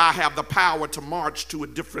means that I have the power to march to a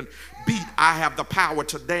different beat. I have the power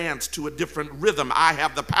to dance to a different rhythm. I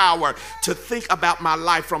have the power to think about my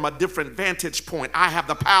life from a different vantage point. I have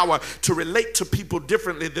the power to relate to people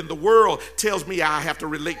differently than the world tells me I have to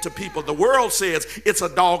relate to people. The world says it's a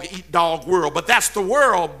dog-eat-dog world, but that's the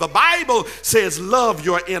world. The Bible says love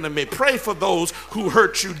your enemy. Pray for those who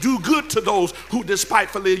hurt you. Do good to those who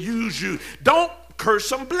despitefully use you. Don't curse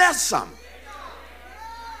them, bless them.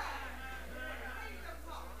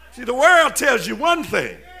 See, the world tells you one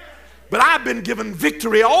thing, but I've been given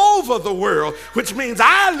victory over the world, which means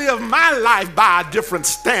I live my life by a different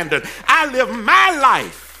standard. I live my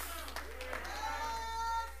life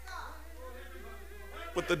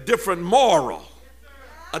with a different moral,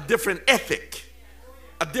 a different ethic,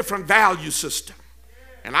 a different value system.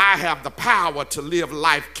 And I have the power to live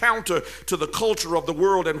life counter to the culture of the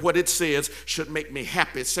world and what it says should make me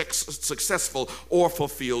happy, successful, or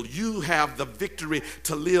fulfilled. You have the victory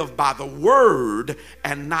to live by the word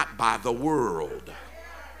and not by the world.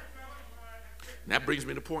 And that brings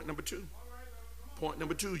me to point number two. Point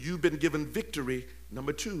number two, you've been given victory,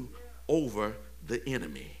 number two, over the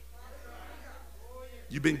enemy.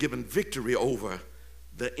 You've been given victory over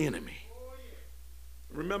the enemy.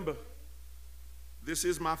 Remember, this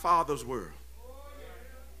is my Father's world.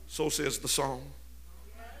 So says the song.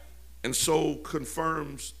 And so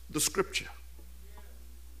confirms the scripture.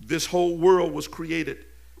 This whole world was created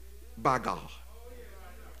by God.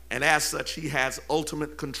 And as such, he has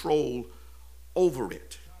ultimate control over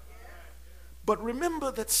it. But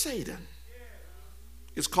remember that Satan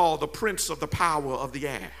is called the prince of the power of the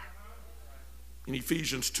air in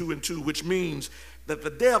Ephesians 2:2, which means that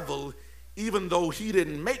the devil, even though he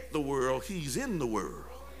didn't make the world, he's in the world.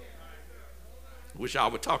 Wish y'all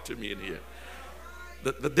would talk to me in here.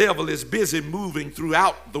 The devil is busy moving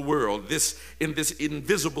throughout the world. In this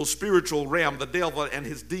invisible spiritual realm, the devil and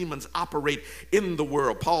his demons operate in the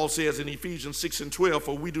world. Paul says in Ephesians 6:12,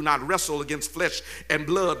 for we do not wrestle against flesh and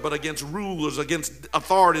blood, but against rulers, against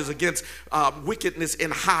authorities, against wickedness in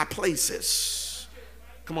high places.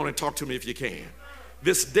 Come on and talk to me if you can.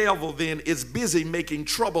 This devil then is busy making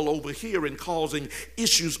trouble over here and causing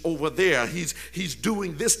issues over there. He's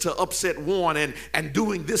doing this to upset one and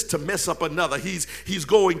doing this to mess up another. He's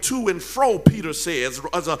going to and fro, Peter says,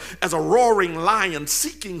 as a roaring lion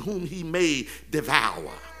seeking whom he may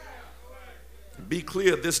devour. Be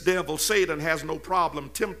clear, this devil, Satan, has no problem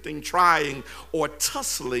tempting, trying, or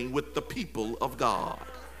tussling with the people of God.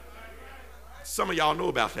 Some of y'all know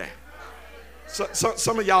about that. So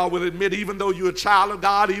some of y'all will admit, even though you're a child of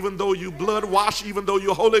God, even though you blood washed, even though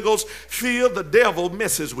you're Holy Ghost filled, the devil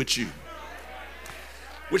messes with you.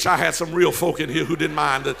 Wish I had some real folk in here who didn't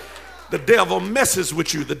mind that. The devil messes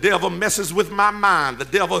with you. The devil messes with my mind. The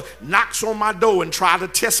devil knocks on my door and tries to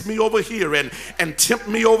test me over here and tempt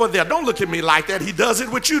me over there. Don't look at me like that. He does it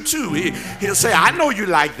with you too. He'll say, I know you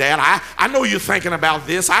like that. I know you're thinking about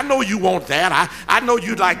this. I know you want that. I know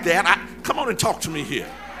you like that. Come on and talk to me here.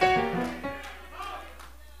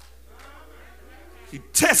 He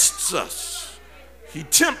tests us. He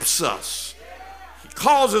tempts us. He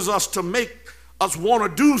causes us to make us want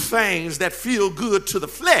to do things that feel good to the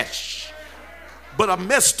flesh, but are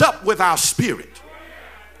messed up with our spirit.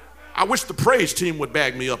 I wish the praise team would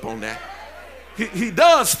back me up on that. He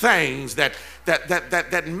does things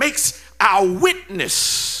that makes our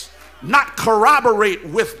witness not corroborate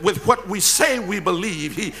with what we say we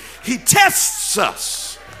believe. He tests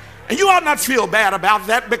us. And you ought not feel bad about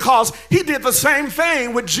that, because he did the same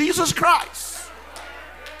thing with Jesus Christ.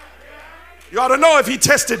 You ought to know if he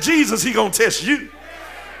tested Jesus, he's going to test you.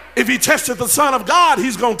 If he tested the Son of God,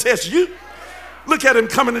 he's going to test you. Look at him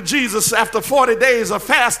coming to Jesus after 40 days of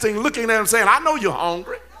fasting, looking at him saying, I know you're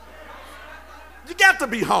hungry. You got to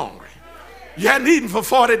be hungry. You hadn't eaten for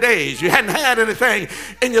 40 days. You hadn't had anything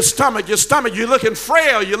in your stomach. You're looking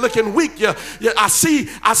frail. You're looking weak. I see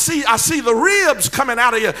the ribs coming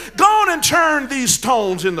out of you. Go on and turn these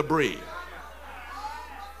stones into bread.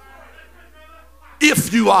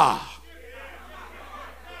 If you are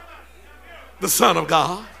the Son of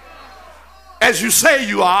God, as you say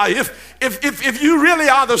you are, if you really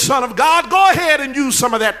are the Son of God, go ahead and use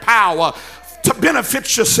some of that power to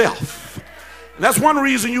benefit yourself. And that's one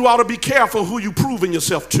reason you ought to be careful who you're proving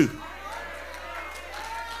yourself to.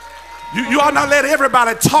 You ought not let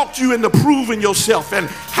everybody talk you into proving yourself and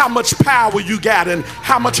how much power you got and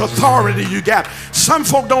how much authority you got. Some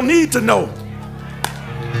folk don't need to know.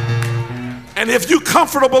 And if you're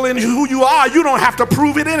comfortable in who you are, you don't have to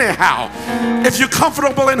prove it anyhow. If you're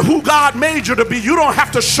comfortable in who God made you to be, you don't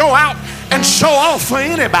have to show out and show off for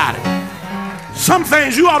anybody. Some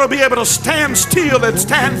things you ought to be able to stand still and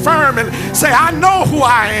stand firm and say, I know who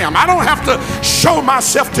I am. I don't have to show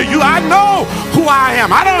myself to you. I know who I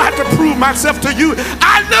am. I don't have to prove myself to you.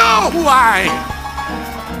 I know who I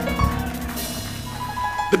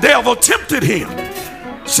am. The devil tempted him,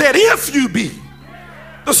 said, if you be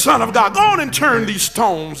the Son of God, go on and turn these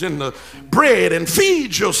stones into bread and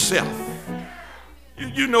feed yourself.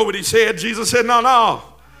 You know what he said? Jesus said, no.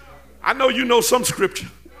 I know you know some scripture.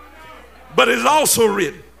 But it's also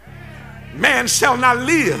written, man shall not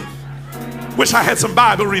live. Wish I had some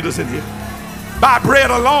Bible readers in here. By bread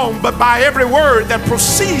alone, but by every word that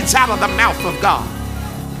proceeds out of the mouth of God.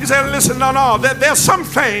 He said, listen, no. There's some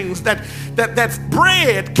things that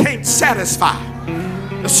bread can't satisfy.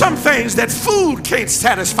 There's some things that food can't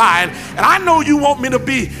satisfy. And I know you want me to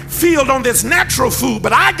be filled on this natural food,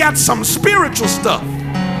 but I got some spiritual stuff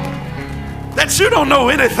that you don't know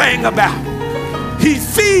anything about. He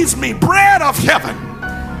feeds me bread of heaven.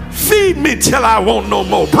 Feed me till I want no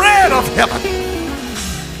more. Bread of heaven.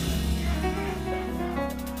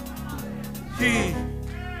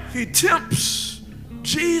 He tempts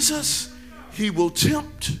Jesus. He will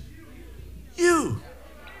tempt you.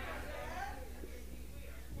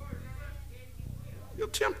 He'll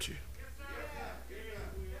tempt you.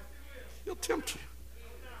 He'll tempt you.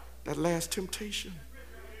 That last temptation,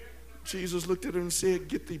 Jesus looked at him and said,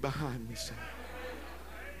 get thee behind me, son.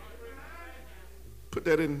 Put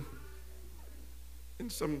that in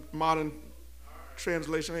some modern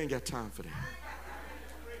translation. I ain't got time for that.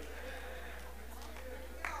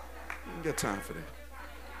 I ain't got time for that.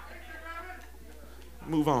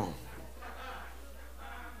 Move on.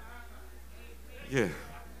 Yeah.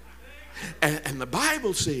 And the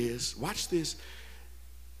Bible says, watch this,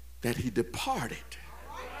 that he departed.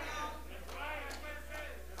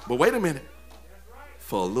 But wait a minute.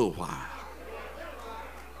 For a little while.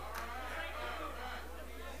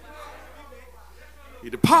 He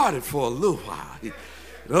departed for a little while.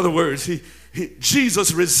 In other words,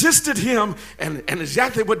 Jesus resisted him, and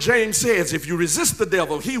exactly what James says, if you resist the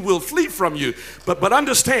devil, he will flee from you. But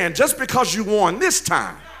understand, just because you won this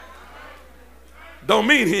time, don't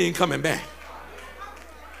mean he ain't coming back.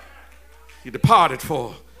 He departed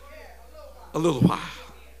for a little while.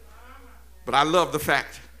 But I love the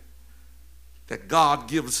fact that God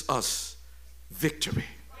gives us victory.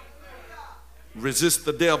 Resist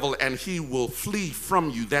the devil and he will flee from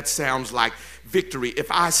you. That sounds like victory. If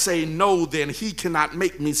I say no, then he cannot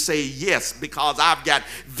make me say yes, because I've got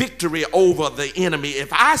victory over the enemy.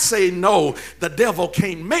 If I say no, the devil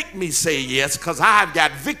can't make me say yes, because I've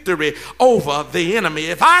got victory over the enemy.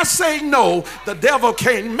 If I say no, the devil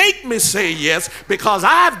can't make me say yes, because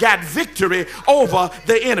I've got victory over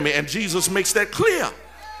the enemy. And Jesus makes that clear.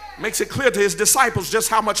 Makes it clear to his disciples just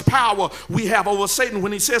how much power we have over Satan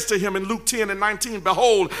when he says to him in Luke 10 and 19,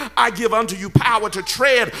 behold, I give unto you power to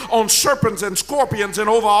tread on serpents and scorpions and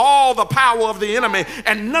over all the power of the enemy,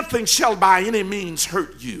 and nothing shall by any means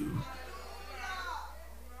hurt you.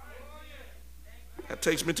 That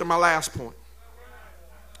takes me to my last point.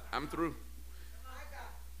 I'm through.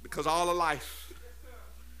 Because all of life,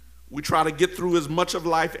 we try to get through as much of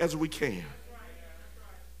life as we can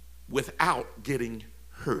without getting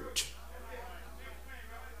hurt.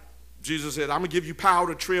 Jesus said, I'm going to give you power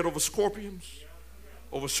to tread over scorpions,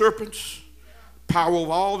 over serpents, power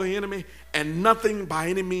over all the enemy, and nothing by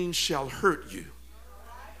any means shall hurt you.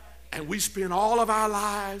 And we spend all of our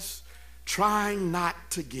lives trying not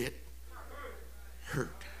to get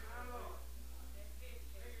hurt.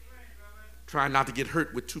 Trying not to get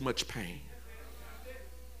hurt with too much pain.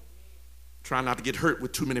 Trying not to get hurt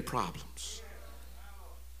with too many problems.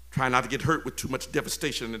 Try not to get hurt with too much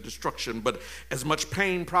devastation and destruction. But as much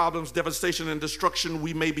pain, problems, devastation, and destruction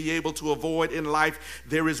we may be able to avoid in life,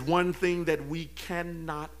 there is one thing that we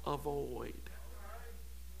cannot avoid.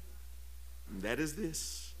 And that is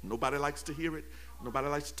this. Nobody likes to hear it. Nobody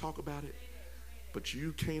likes to talk about it. But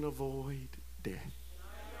you can't avoid death.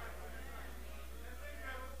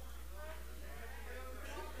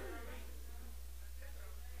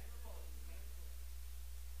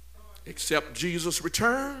 Except Jesus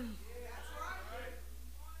return,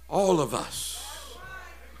 all of us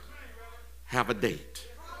have a date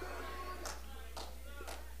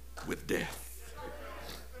with death.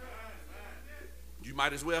 You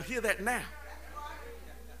might as well hear that now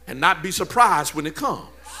and not be surprised when it comes.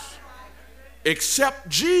 except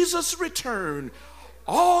Jesus return,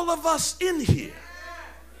 all of us in here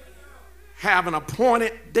have an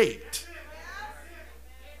appointed date.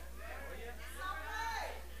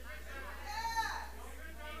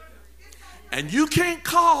 And you can't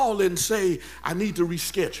call and say, I need to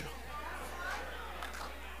reschedule.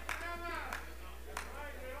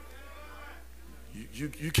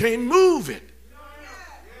 You can't move it.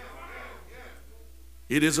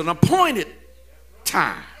 It is an appointed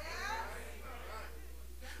time.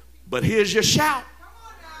 But here's your shout.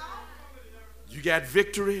 You got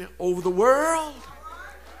victory over the world.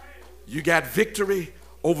 You got victory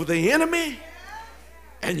over the enemy.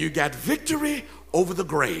 And you got victory over the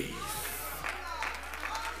grave.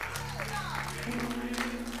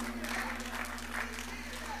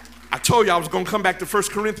 I told you I was going to come back to 1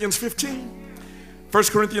 Corinthians 15. 1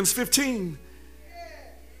 Corinthians 15.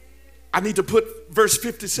 I need to put verse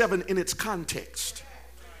 57 in its context.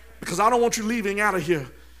 Because I don't want you leaving out of here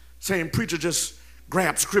saying preacher just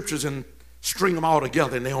grab scriptures and string them all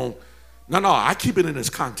together and they don't. No, I keep it in its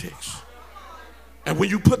context. And when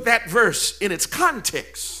you put that verse in its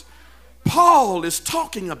context, Paul is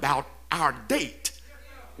talking about our date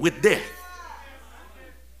with death.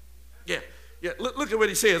 Yeah. Look at what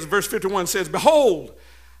he says. Verse 51 says, behold,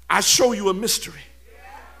 I show you a mystery.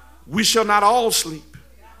 We shall not all sleep,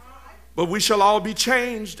 but we shall all be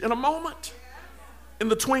changed in a moment, in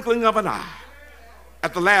the twinkling of an eye.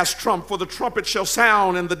 At the last trump, for the trumpet shall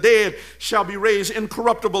sound, and the dead shall be raised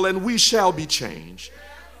incorruptible, and we shall be changed.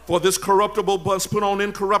 For this corruptible must put on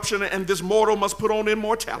incorruption, and this mortal must put on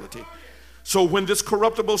immortality. So when this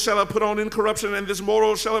corruptible shall have put on incorruption, and this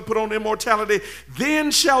mortal shall have put on immortality, then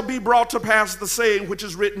shall be brought to pass the saying which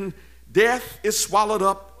is written, death is swallowed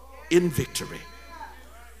up in victory.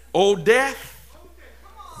 O death,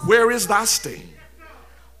 where is thy sting?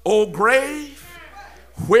 O grave,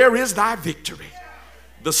 where is thy victory?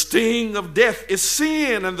 The sting of death is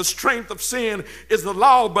sin, and the strength of sin is the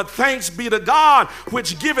law. But thanks be to God,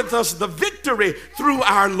 which giveth us the victory through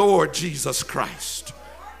our Lord Jesus Christ.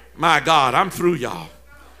 My God, I'm through, y'all.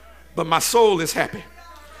 But my soul is happy.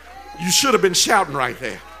 You should have been shouting right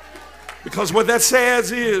there. Because what that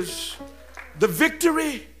says is the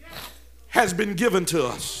victory has been given to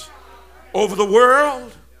us over the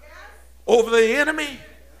world, over the enemy,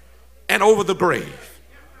 and over the grave.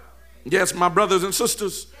 Yes, my brothers and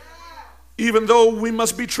sisters, even though we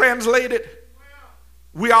must be translated,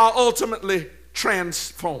 we are ultimately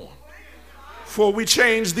transformed. For we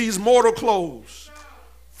change these mortal clothes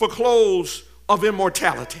for clothes of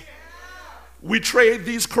immortality. We trade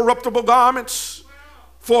these corruptible garments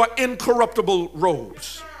for incorruptible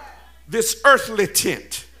robes. This earthly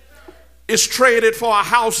tent is traded for a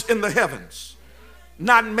house in the heavens,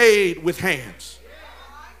 not made with hands.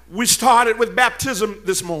 We started with baptism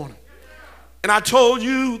this morning. And I told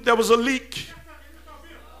you there was a leak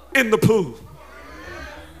in the pool.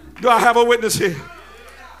 Do I have a witness here?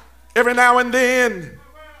 Every now and then,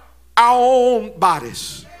 our own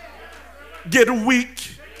bodies get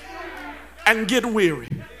weak and get weary.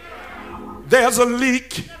 There's a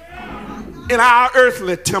leak in our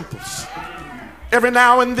earthly temples. Every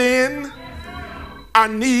now and then, our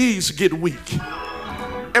knees get weak.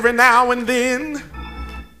 Every now and then,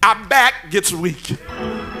 our back gets weak.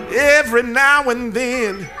 Every now and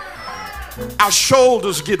then, our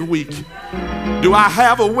shoulders get weak. Do I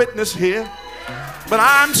have a witness here? But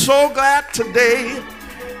I'm so glad today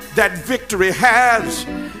that victory has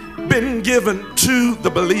been given to the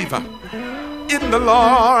believer in the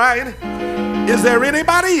Lord. Is there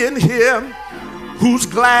anybody in here who's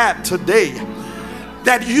glad today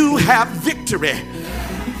that you have victory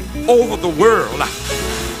over the world?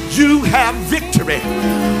 You have victory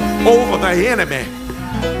over the enemy.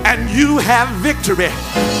 And you have victory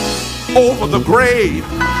over the grave.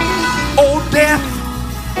 O death,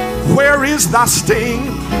 where is thy sting?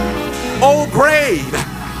 O grave,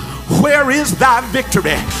 where is thy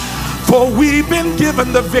victory? For we've been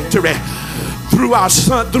given the victory through our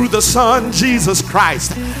Son, through the Son Jesus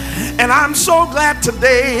Christ. And I'm so glad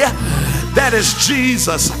today that it's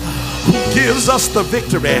Jesus who gives us the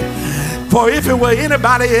victory. For if it were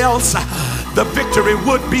anybody else, the victory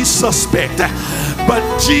would be suspect.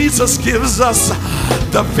 But Jesus gives us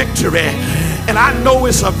the victory. And I know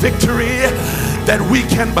it's a victory that we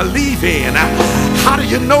can believe in. How do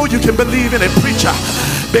you know you can believe in it, preacher?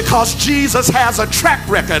 Because Jesus has a track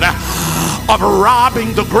record of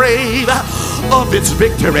robbing the grave of its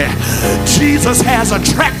victory. Jesus has a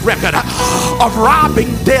track record of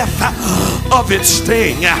robbing death of its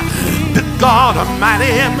sting. Good God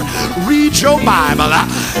Almighty, read your Bible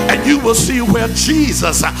and you will see where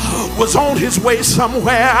Jesus was on his way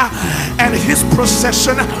somewhere and his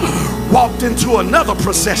procession walked into another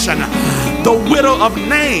procession. The widow of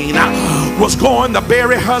Nain was going to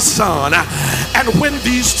bury her son, and when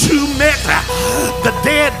these two met, the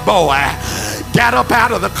dead boy got up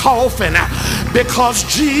out of the coffin because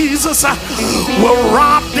Jesus will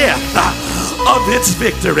rob death of its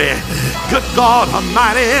victory. Good God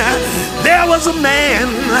Almighty, there was a man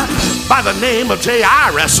by the name of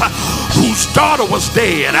Jairus whose daughter was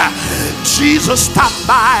dead. Jesus stopped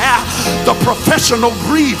by. The professional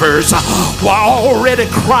grievers were already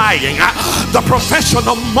crying. The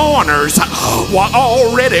professional mourners were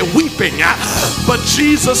already weeping. But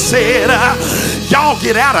Jesus said, y'all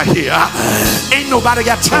get out of here. Ain't nobody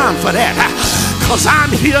got time for that, because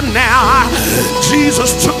I'm here now.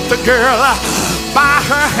 Jesus took the girl by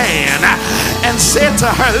her hand and said to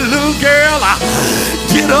her, little girl,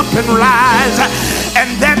 get up and rise.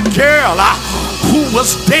 And that girl who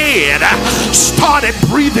was dead started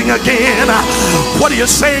breathing again. What are you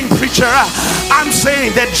saying, preacher? I'm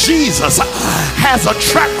saying that Jesus has a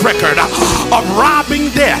track record of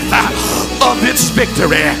robbing death of its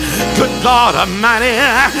victory. Good God Almighty,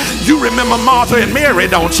 you remember Martha and Mary,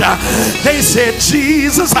 don't you? They said,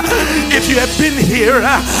 Jesus, if you had been here,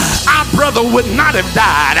 our brother would not have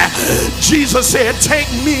died. Jesus said, take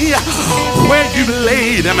me where you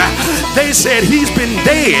laid him. They said, he's been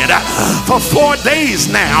dead for 4 days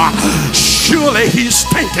now. Surely he's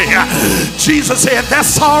stinking. Jesus said,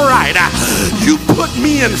 that's all right. You put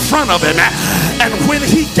me in front of him. And when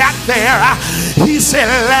he got there, he said,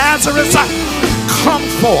 Lazarus, come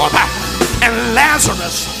forth. And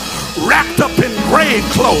Lazarus, wrapped up in grave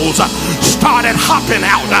clothes, started hopping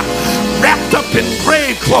out. Wrapped up in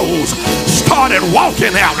grave clothes, started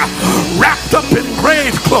walking out. Wrapped up in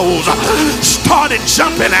grave clothes, started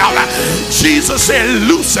jumping out. Jesus said,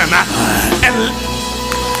 loosen. And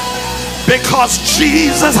because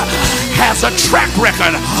Jesus has a track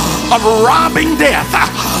record of robbing death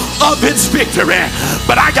of its victory.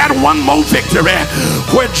 But I got one more victory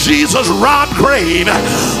where Jesus robbed grave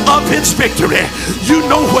of its victory. You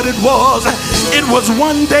know what it was? It was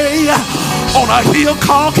one day on a hill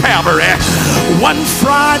called Calvary. One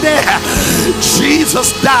Friday,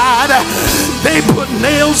 Jesus died. They put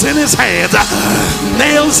nails in his hands,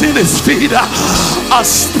 nails in his feet, a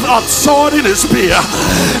sword in his spear.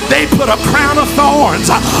 They put a crown of thorns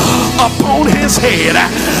upon his head.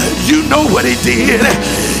 You know what he did?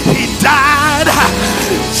 He died.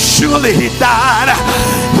 Surely he died.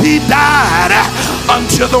 He died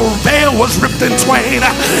until the veil was ripped in twain.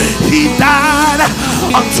 He died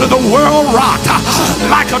until the world rocked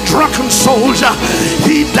like a drunken soldier.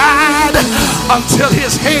 He died until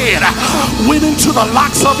his head went into the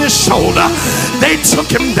locks of his shoulder. They took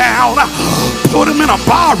him down, put him in a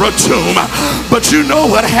borrowed tomb. But you know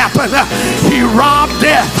what happened? He robbed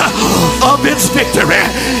death of its victory.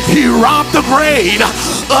 He robbed the grave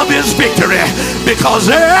of his victory, because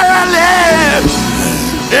early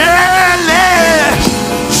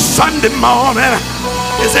Sunday morning,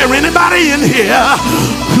 is there anybody in here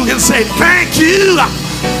who can say thank you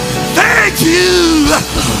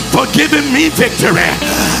for giving me victory?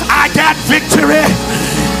 I got victory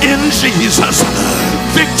in Jesus,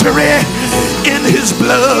 victory in his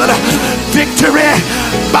blood, victory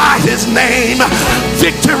by his name,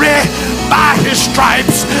 victory by his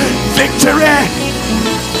stripes, victory.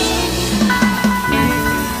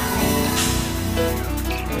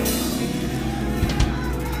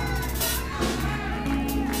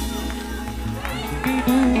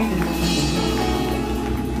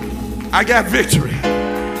 I got victory.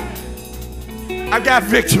 I got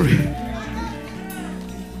victory.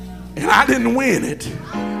 And I didn't win it.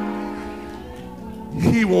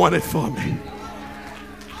 He won it for me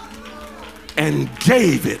and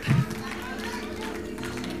gave it.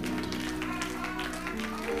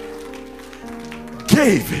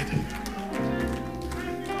 Gave it.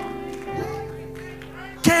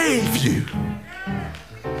 Gave you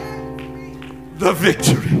the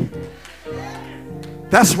victory.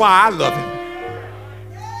 That's why I love him.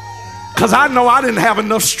 Because I know I didn't have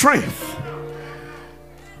enough strength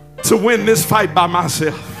to win this fight by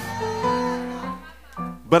myself.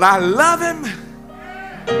 But I love him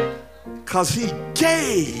because he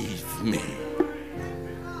gave me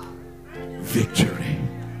victory.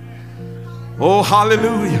 Oh,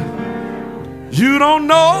 hallelujah. You don't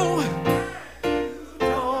know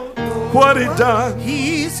what he done.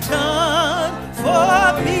 He's done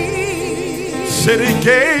for me. Said he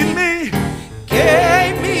gave me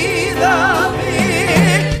the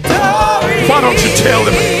victory. Why don't you tell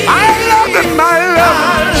him? I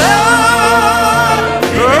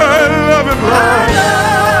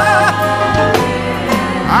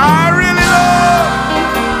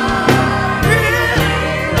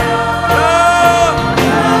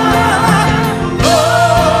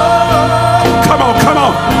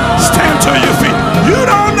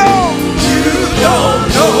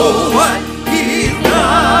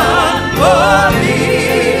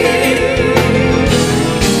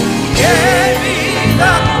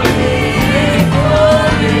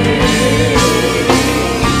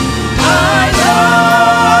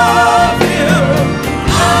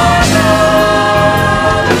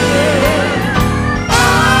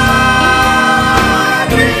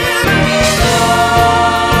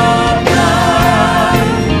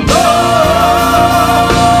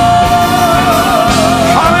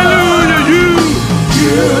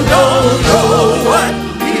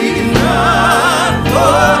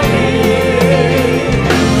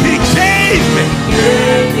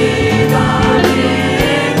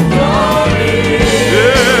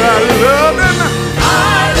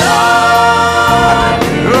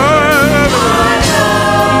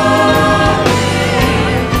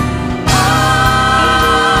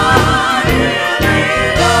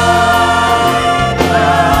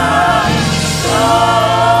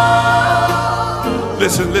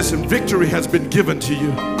Listen, victory has been given to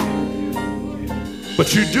you.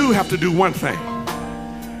 But you do have to do one thing.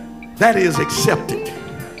 That is accept it.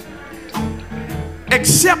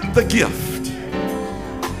 Accept the gift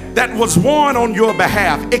that was won on your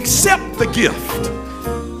behalf. Accept the gift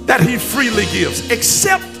that he freely gives.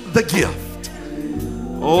 Accept the gift.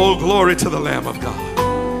 Oh, glory to the Lamb of God.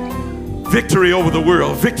 Victory over the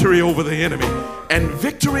world, victory over the enemy, and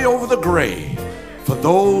victory over the grave for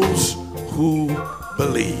those who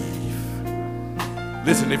believe.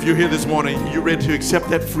 Listen, if you're here this morning and you're ready to accept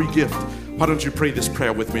that free gift, why don't you pray this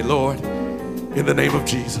prayer with me? Lord, in the name of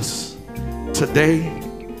Jesus, today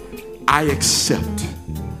I accept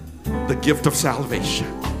the gift of salvation.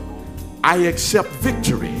 I accept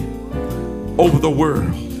victory over the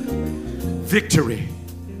world, victory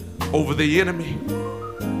over the enemy,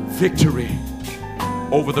 victory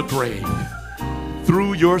over the grave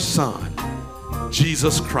through your Son,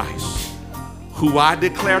 Jesus Christ, who I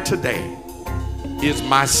declare today is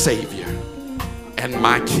my Savior and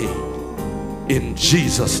my King. In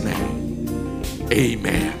Jesus' name,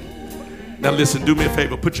 amen. Now listen, do me a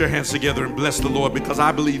favor. Put your hands together and bless the Lord, because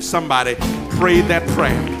I believe somebody prayed that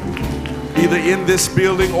prayer. Either in this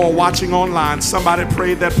building or watching online, somebody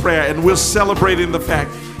prayed that prayer, and we're celebrating the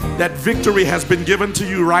fact that victory has been given to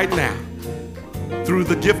you right now through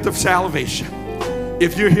the gift of salvation.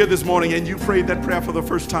 If you're here this morning and you prayed that prayer for the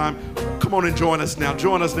first time, come on and join us now.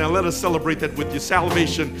 Join us now. Let us celebrate that with you.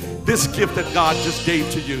 Salvation, this gift that God just gave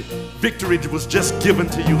to you. Victory was just given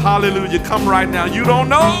to you. Hallelujah. Come right now. You don't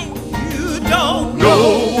know. You don't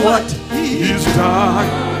know what He's done.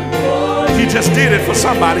 He just did it for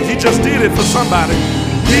somebody. He just did it for somebody.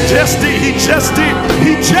 He just did. He just did.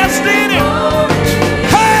 He just did it.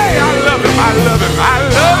 Hey, I love Him. I love Him. I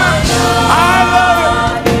love Him. I love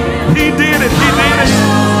Him. He did it. He did it.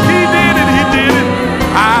 He did it. He did it.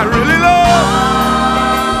 I really love.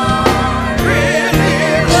 Really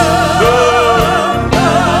love.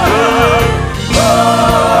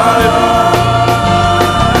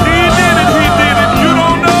 He did it. He did it. You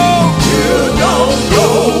don't know. You don't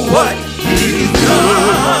know what He's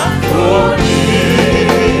done for me.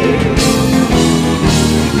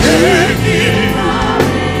 Gave me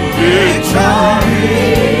victory.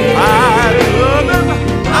 I love Him.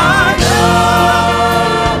 I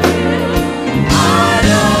love Him. I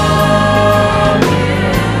love Him.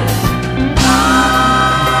 I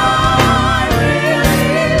really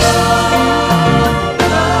love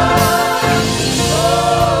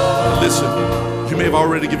Him. Listen, you may have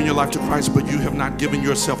already given your life to Christ, but you have not given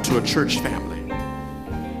yourself to a church family.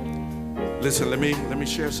 Listen, let me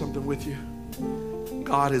share something with you.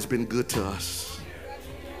 God has been good to us.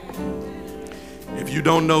 If you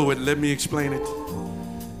don't know it, let me explain it.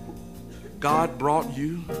 God brought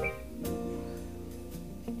you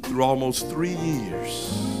through almost 3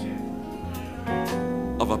 years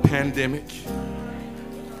of a pandemic,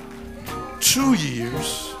 2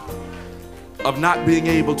 years of not being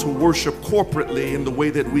able to worship corporately in the way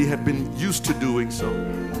that we have been used to doing so.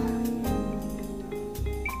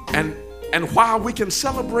 And while we can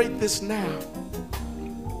celebrate this now,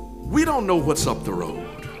 we don't know what's up the road.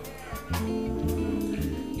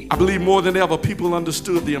 I believe more than ever people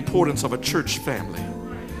understood the importance of a church family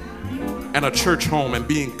and a church home and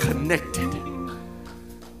being connected.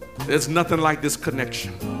 There's nothing like this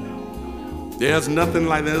connection. There's nothing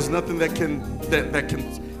that can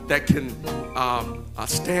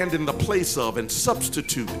stand in the place of and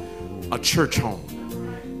substitute a church home.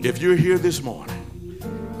 If you're here this morning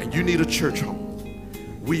and you need a church home,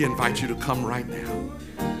 we invite you to come right now.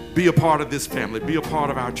 Be a part of this family. Be a part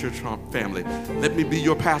of our church family. Let me be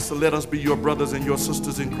your pastor. Let us be your brothers and your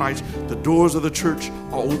sisters in Christ. The doors of the church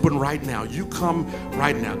are open right now. You come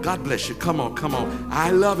right now. God bless you. Come on, come on. I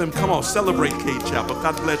love Him. Come on, celebrate Cade Chapel.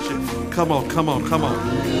 God bless you. Come on, come on, come on.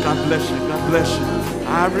 God bless you. God bless you.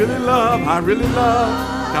 I really love. God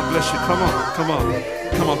bless you. Come on, come on.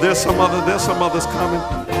 Come on. There's some others coming.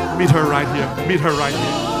 Meet her right here. Meet her right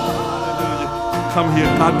here. Hallelujah. Come here.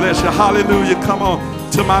 God bless you. Hallelujah. Come on.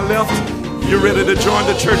 To my left, you're ready to join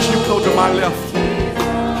the church, you go to my left.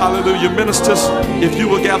 Hallelujah. Ministers, if you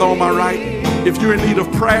will gather on my right. If you're in need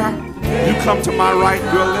of prayer, you come to my right,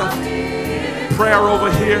 your left. Prayer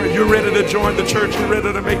over here. You're ready to join the church. You're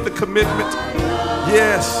ready to make the commitment.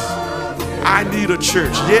 Yes, I need a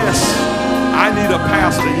church. Yes, I need a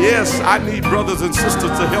pastor. Yes, I need brothers and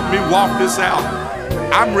sisters to help me walk this out.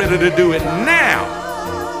 I'm ready to do it now.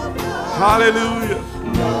 Hallelujah.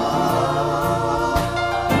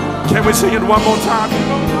 Can we sing it one more time?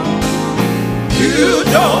 You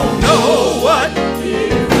don't know what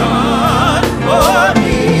He's done for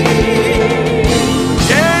me.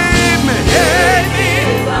 Gave me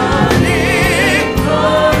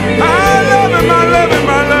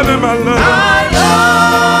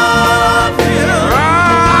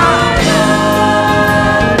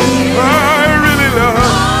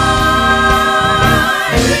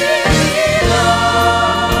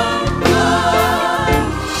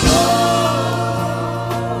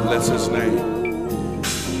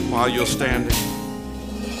While you're standing,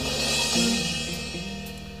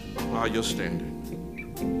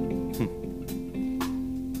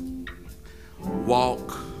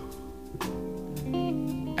 walk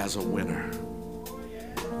as a winner.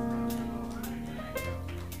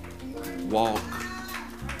 Walk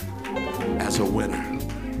as a winner.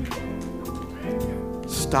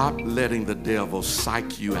 Stop letting the devil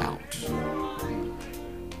psych you out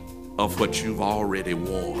of what you've already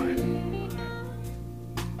won.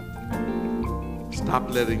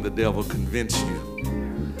 Stop letting the devil convince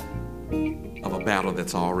you of a battle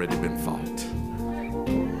that's already been fought.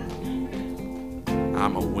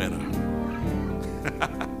 I'm a winner.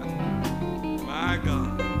 My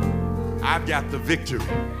God. I've got the victory.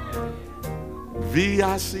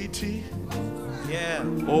 V-I-C-T. Yeah.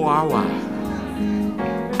 O-R-Y.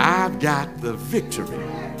 I've got the victory.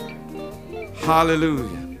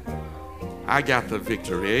 Hallelujah. I got the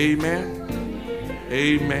victory. Amen.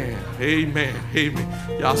 Amen. Amen. Amen.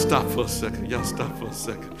 Y'all stop for a second.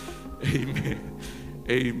 Amen.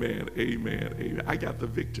 Amen. Amen. Amen. I got the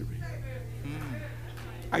victory.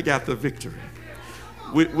 I got the victory.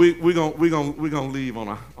 We're gonna leave on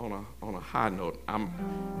a high note.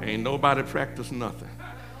 Ain't nobody practice nothing.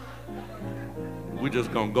 We're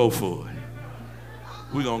just gonna go for it.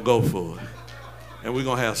 We're gonna go for it, and we're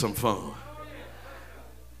gonna have some fun.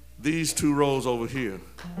 These two rows over here,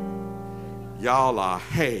 y'all are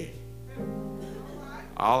hey.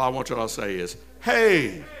 All I want y'all to say is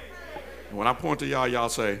hey. And when I point to y'all, y'all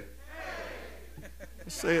say,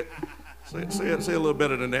 say it a little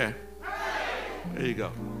better than that. There you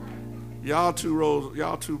go. Y'all two rows,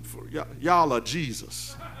 y'all are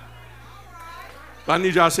Jesus. But I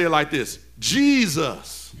need y'all to say it like this.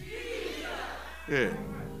 Jesus. Yeah.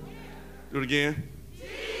 Do it again.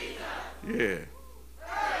 Yeah.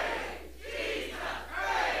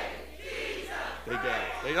 They got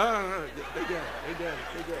it. They got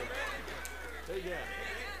it.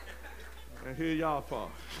 And here y'all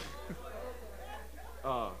fall.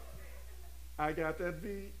 I got that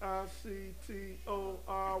V-I-C-T-O-R-Y.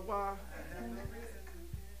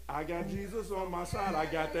 I got Jesus on my side. I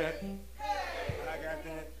got that. I got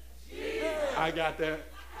that. I got that.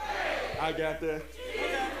 I got that.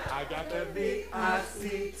 I got that V-I-C-T-O-R-Y.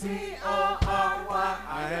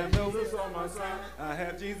 I have Jesus on my side. I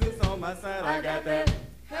have Jesus on my side. I got that.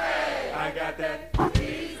 I got that.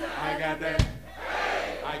 I got that.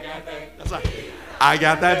 I got that. That's right. I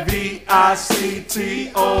got that V-I-C-T-O-R-Y.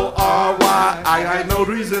 I got no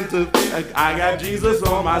reason to. I got Jesus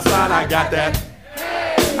on my side. I got that.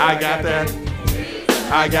 I got that.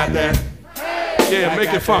 I got that. Yeah,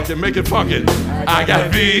 make it funky, make it funky. I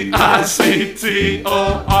got V-I-C-T-O-R-Y.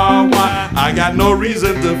 I got no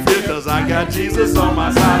reason to fear, cause I got Jesus on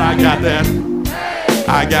my side. I got that.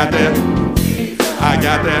 I got that. I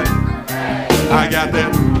got that. I got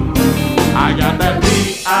that. I got that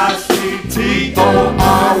V-I-C-T-O-R-Y.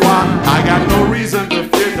 I got no reason to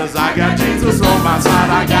fear, cause I got Jesus on my side.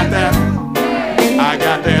 I got that. I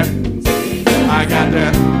got that. I got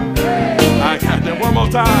that. I got that. One more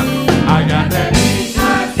time. I got that.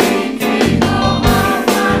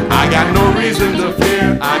 I got no reason to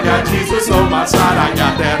fear. I got Jesus on my side. I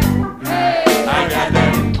got that. I got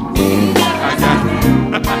that. I got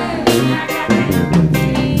that.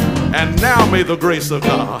 And now may the grace of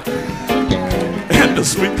God and the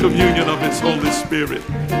sweet communion of His Holy Spirit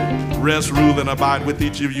rest, rule, and abide with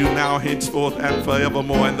each of you now, henceforth, and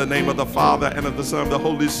forevermore. In the name of the Father, and of the Son, and the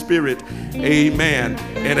Holy Spirit. Amen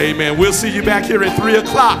and amen. We'll see you back here at 3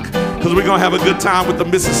 o'clock because we're going to have a good time with the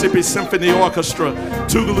Mississippi Symphony Orchestra,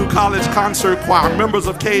 Tougaloo College Concert Choir, members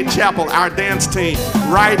of Cade Chapel, our dance team,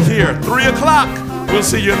 right here, 3 o'clock. We'll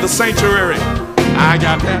see you in the sanctuary. I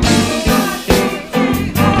got that.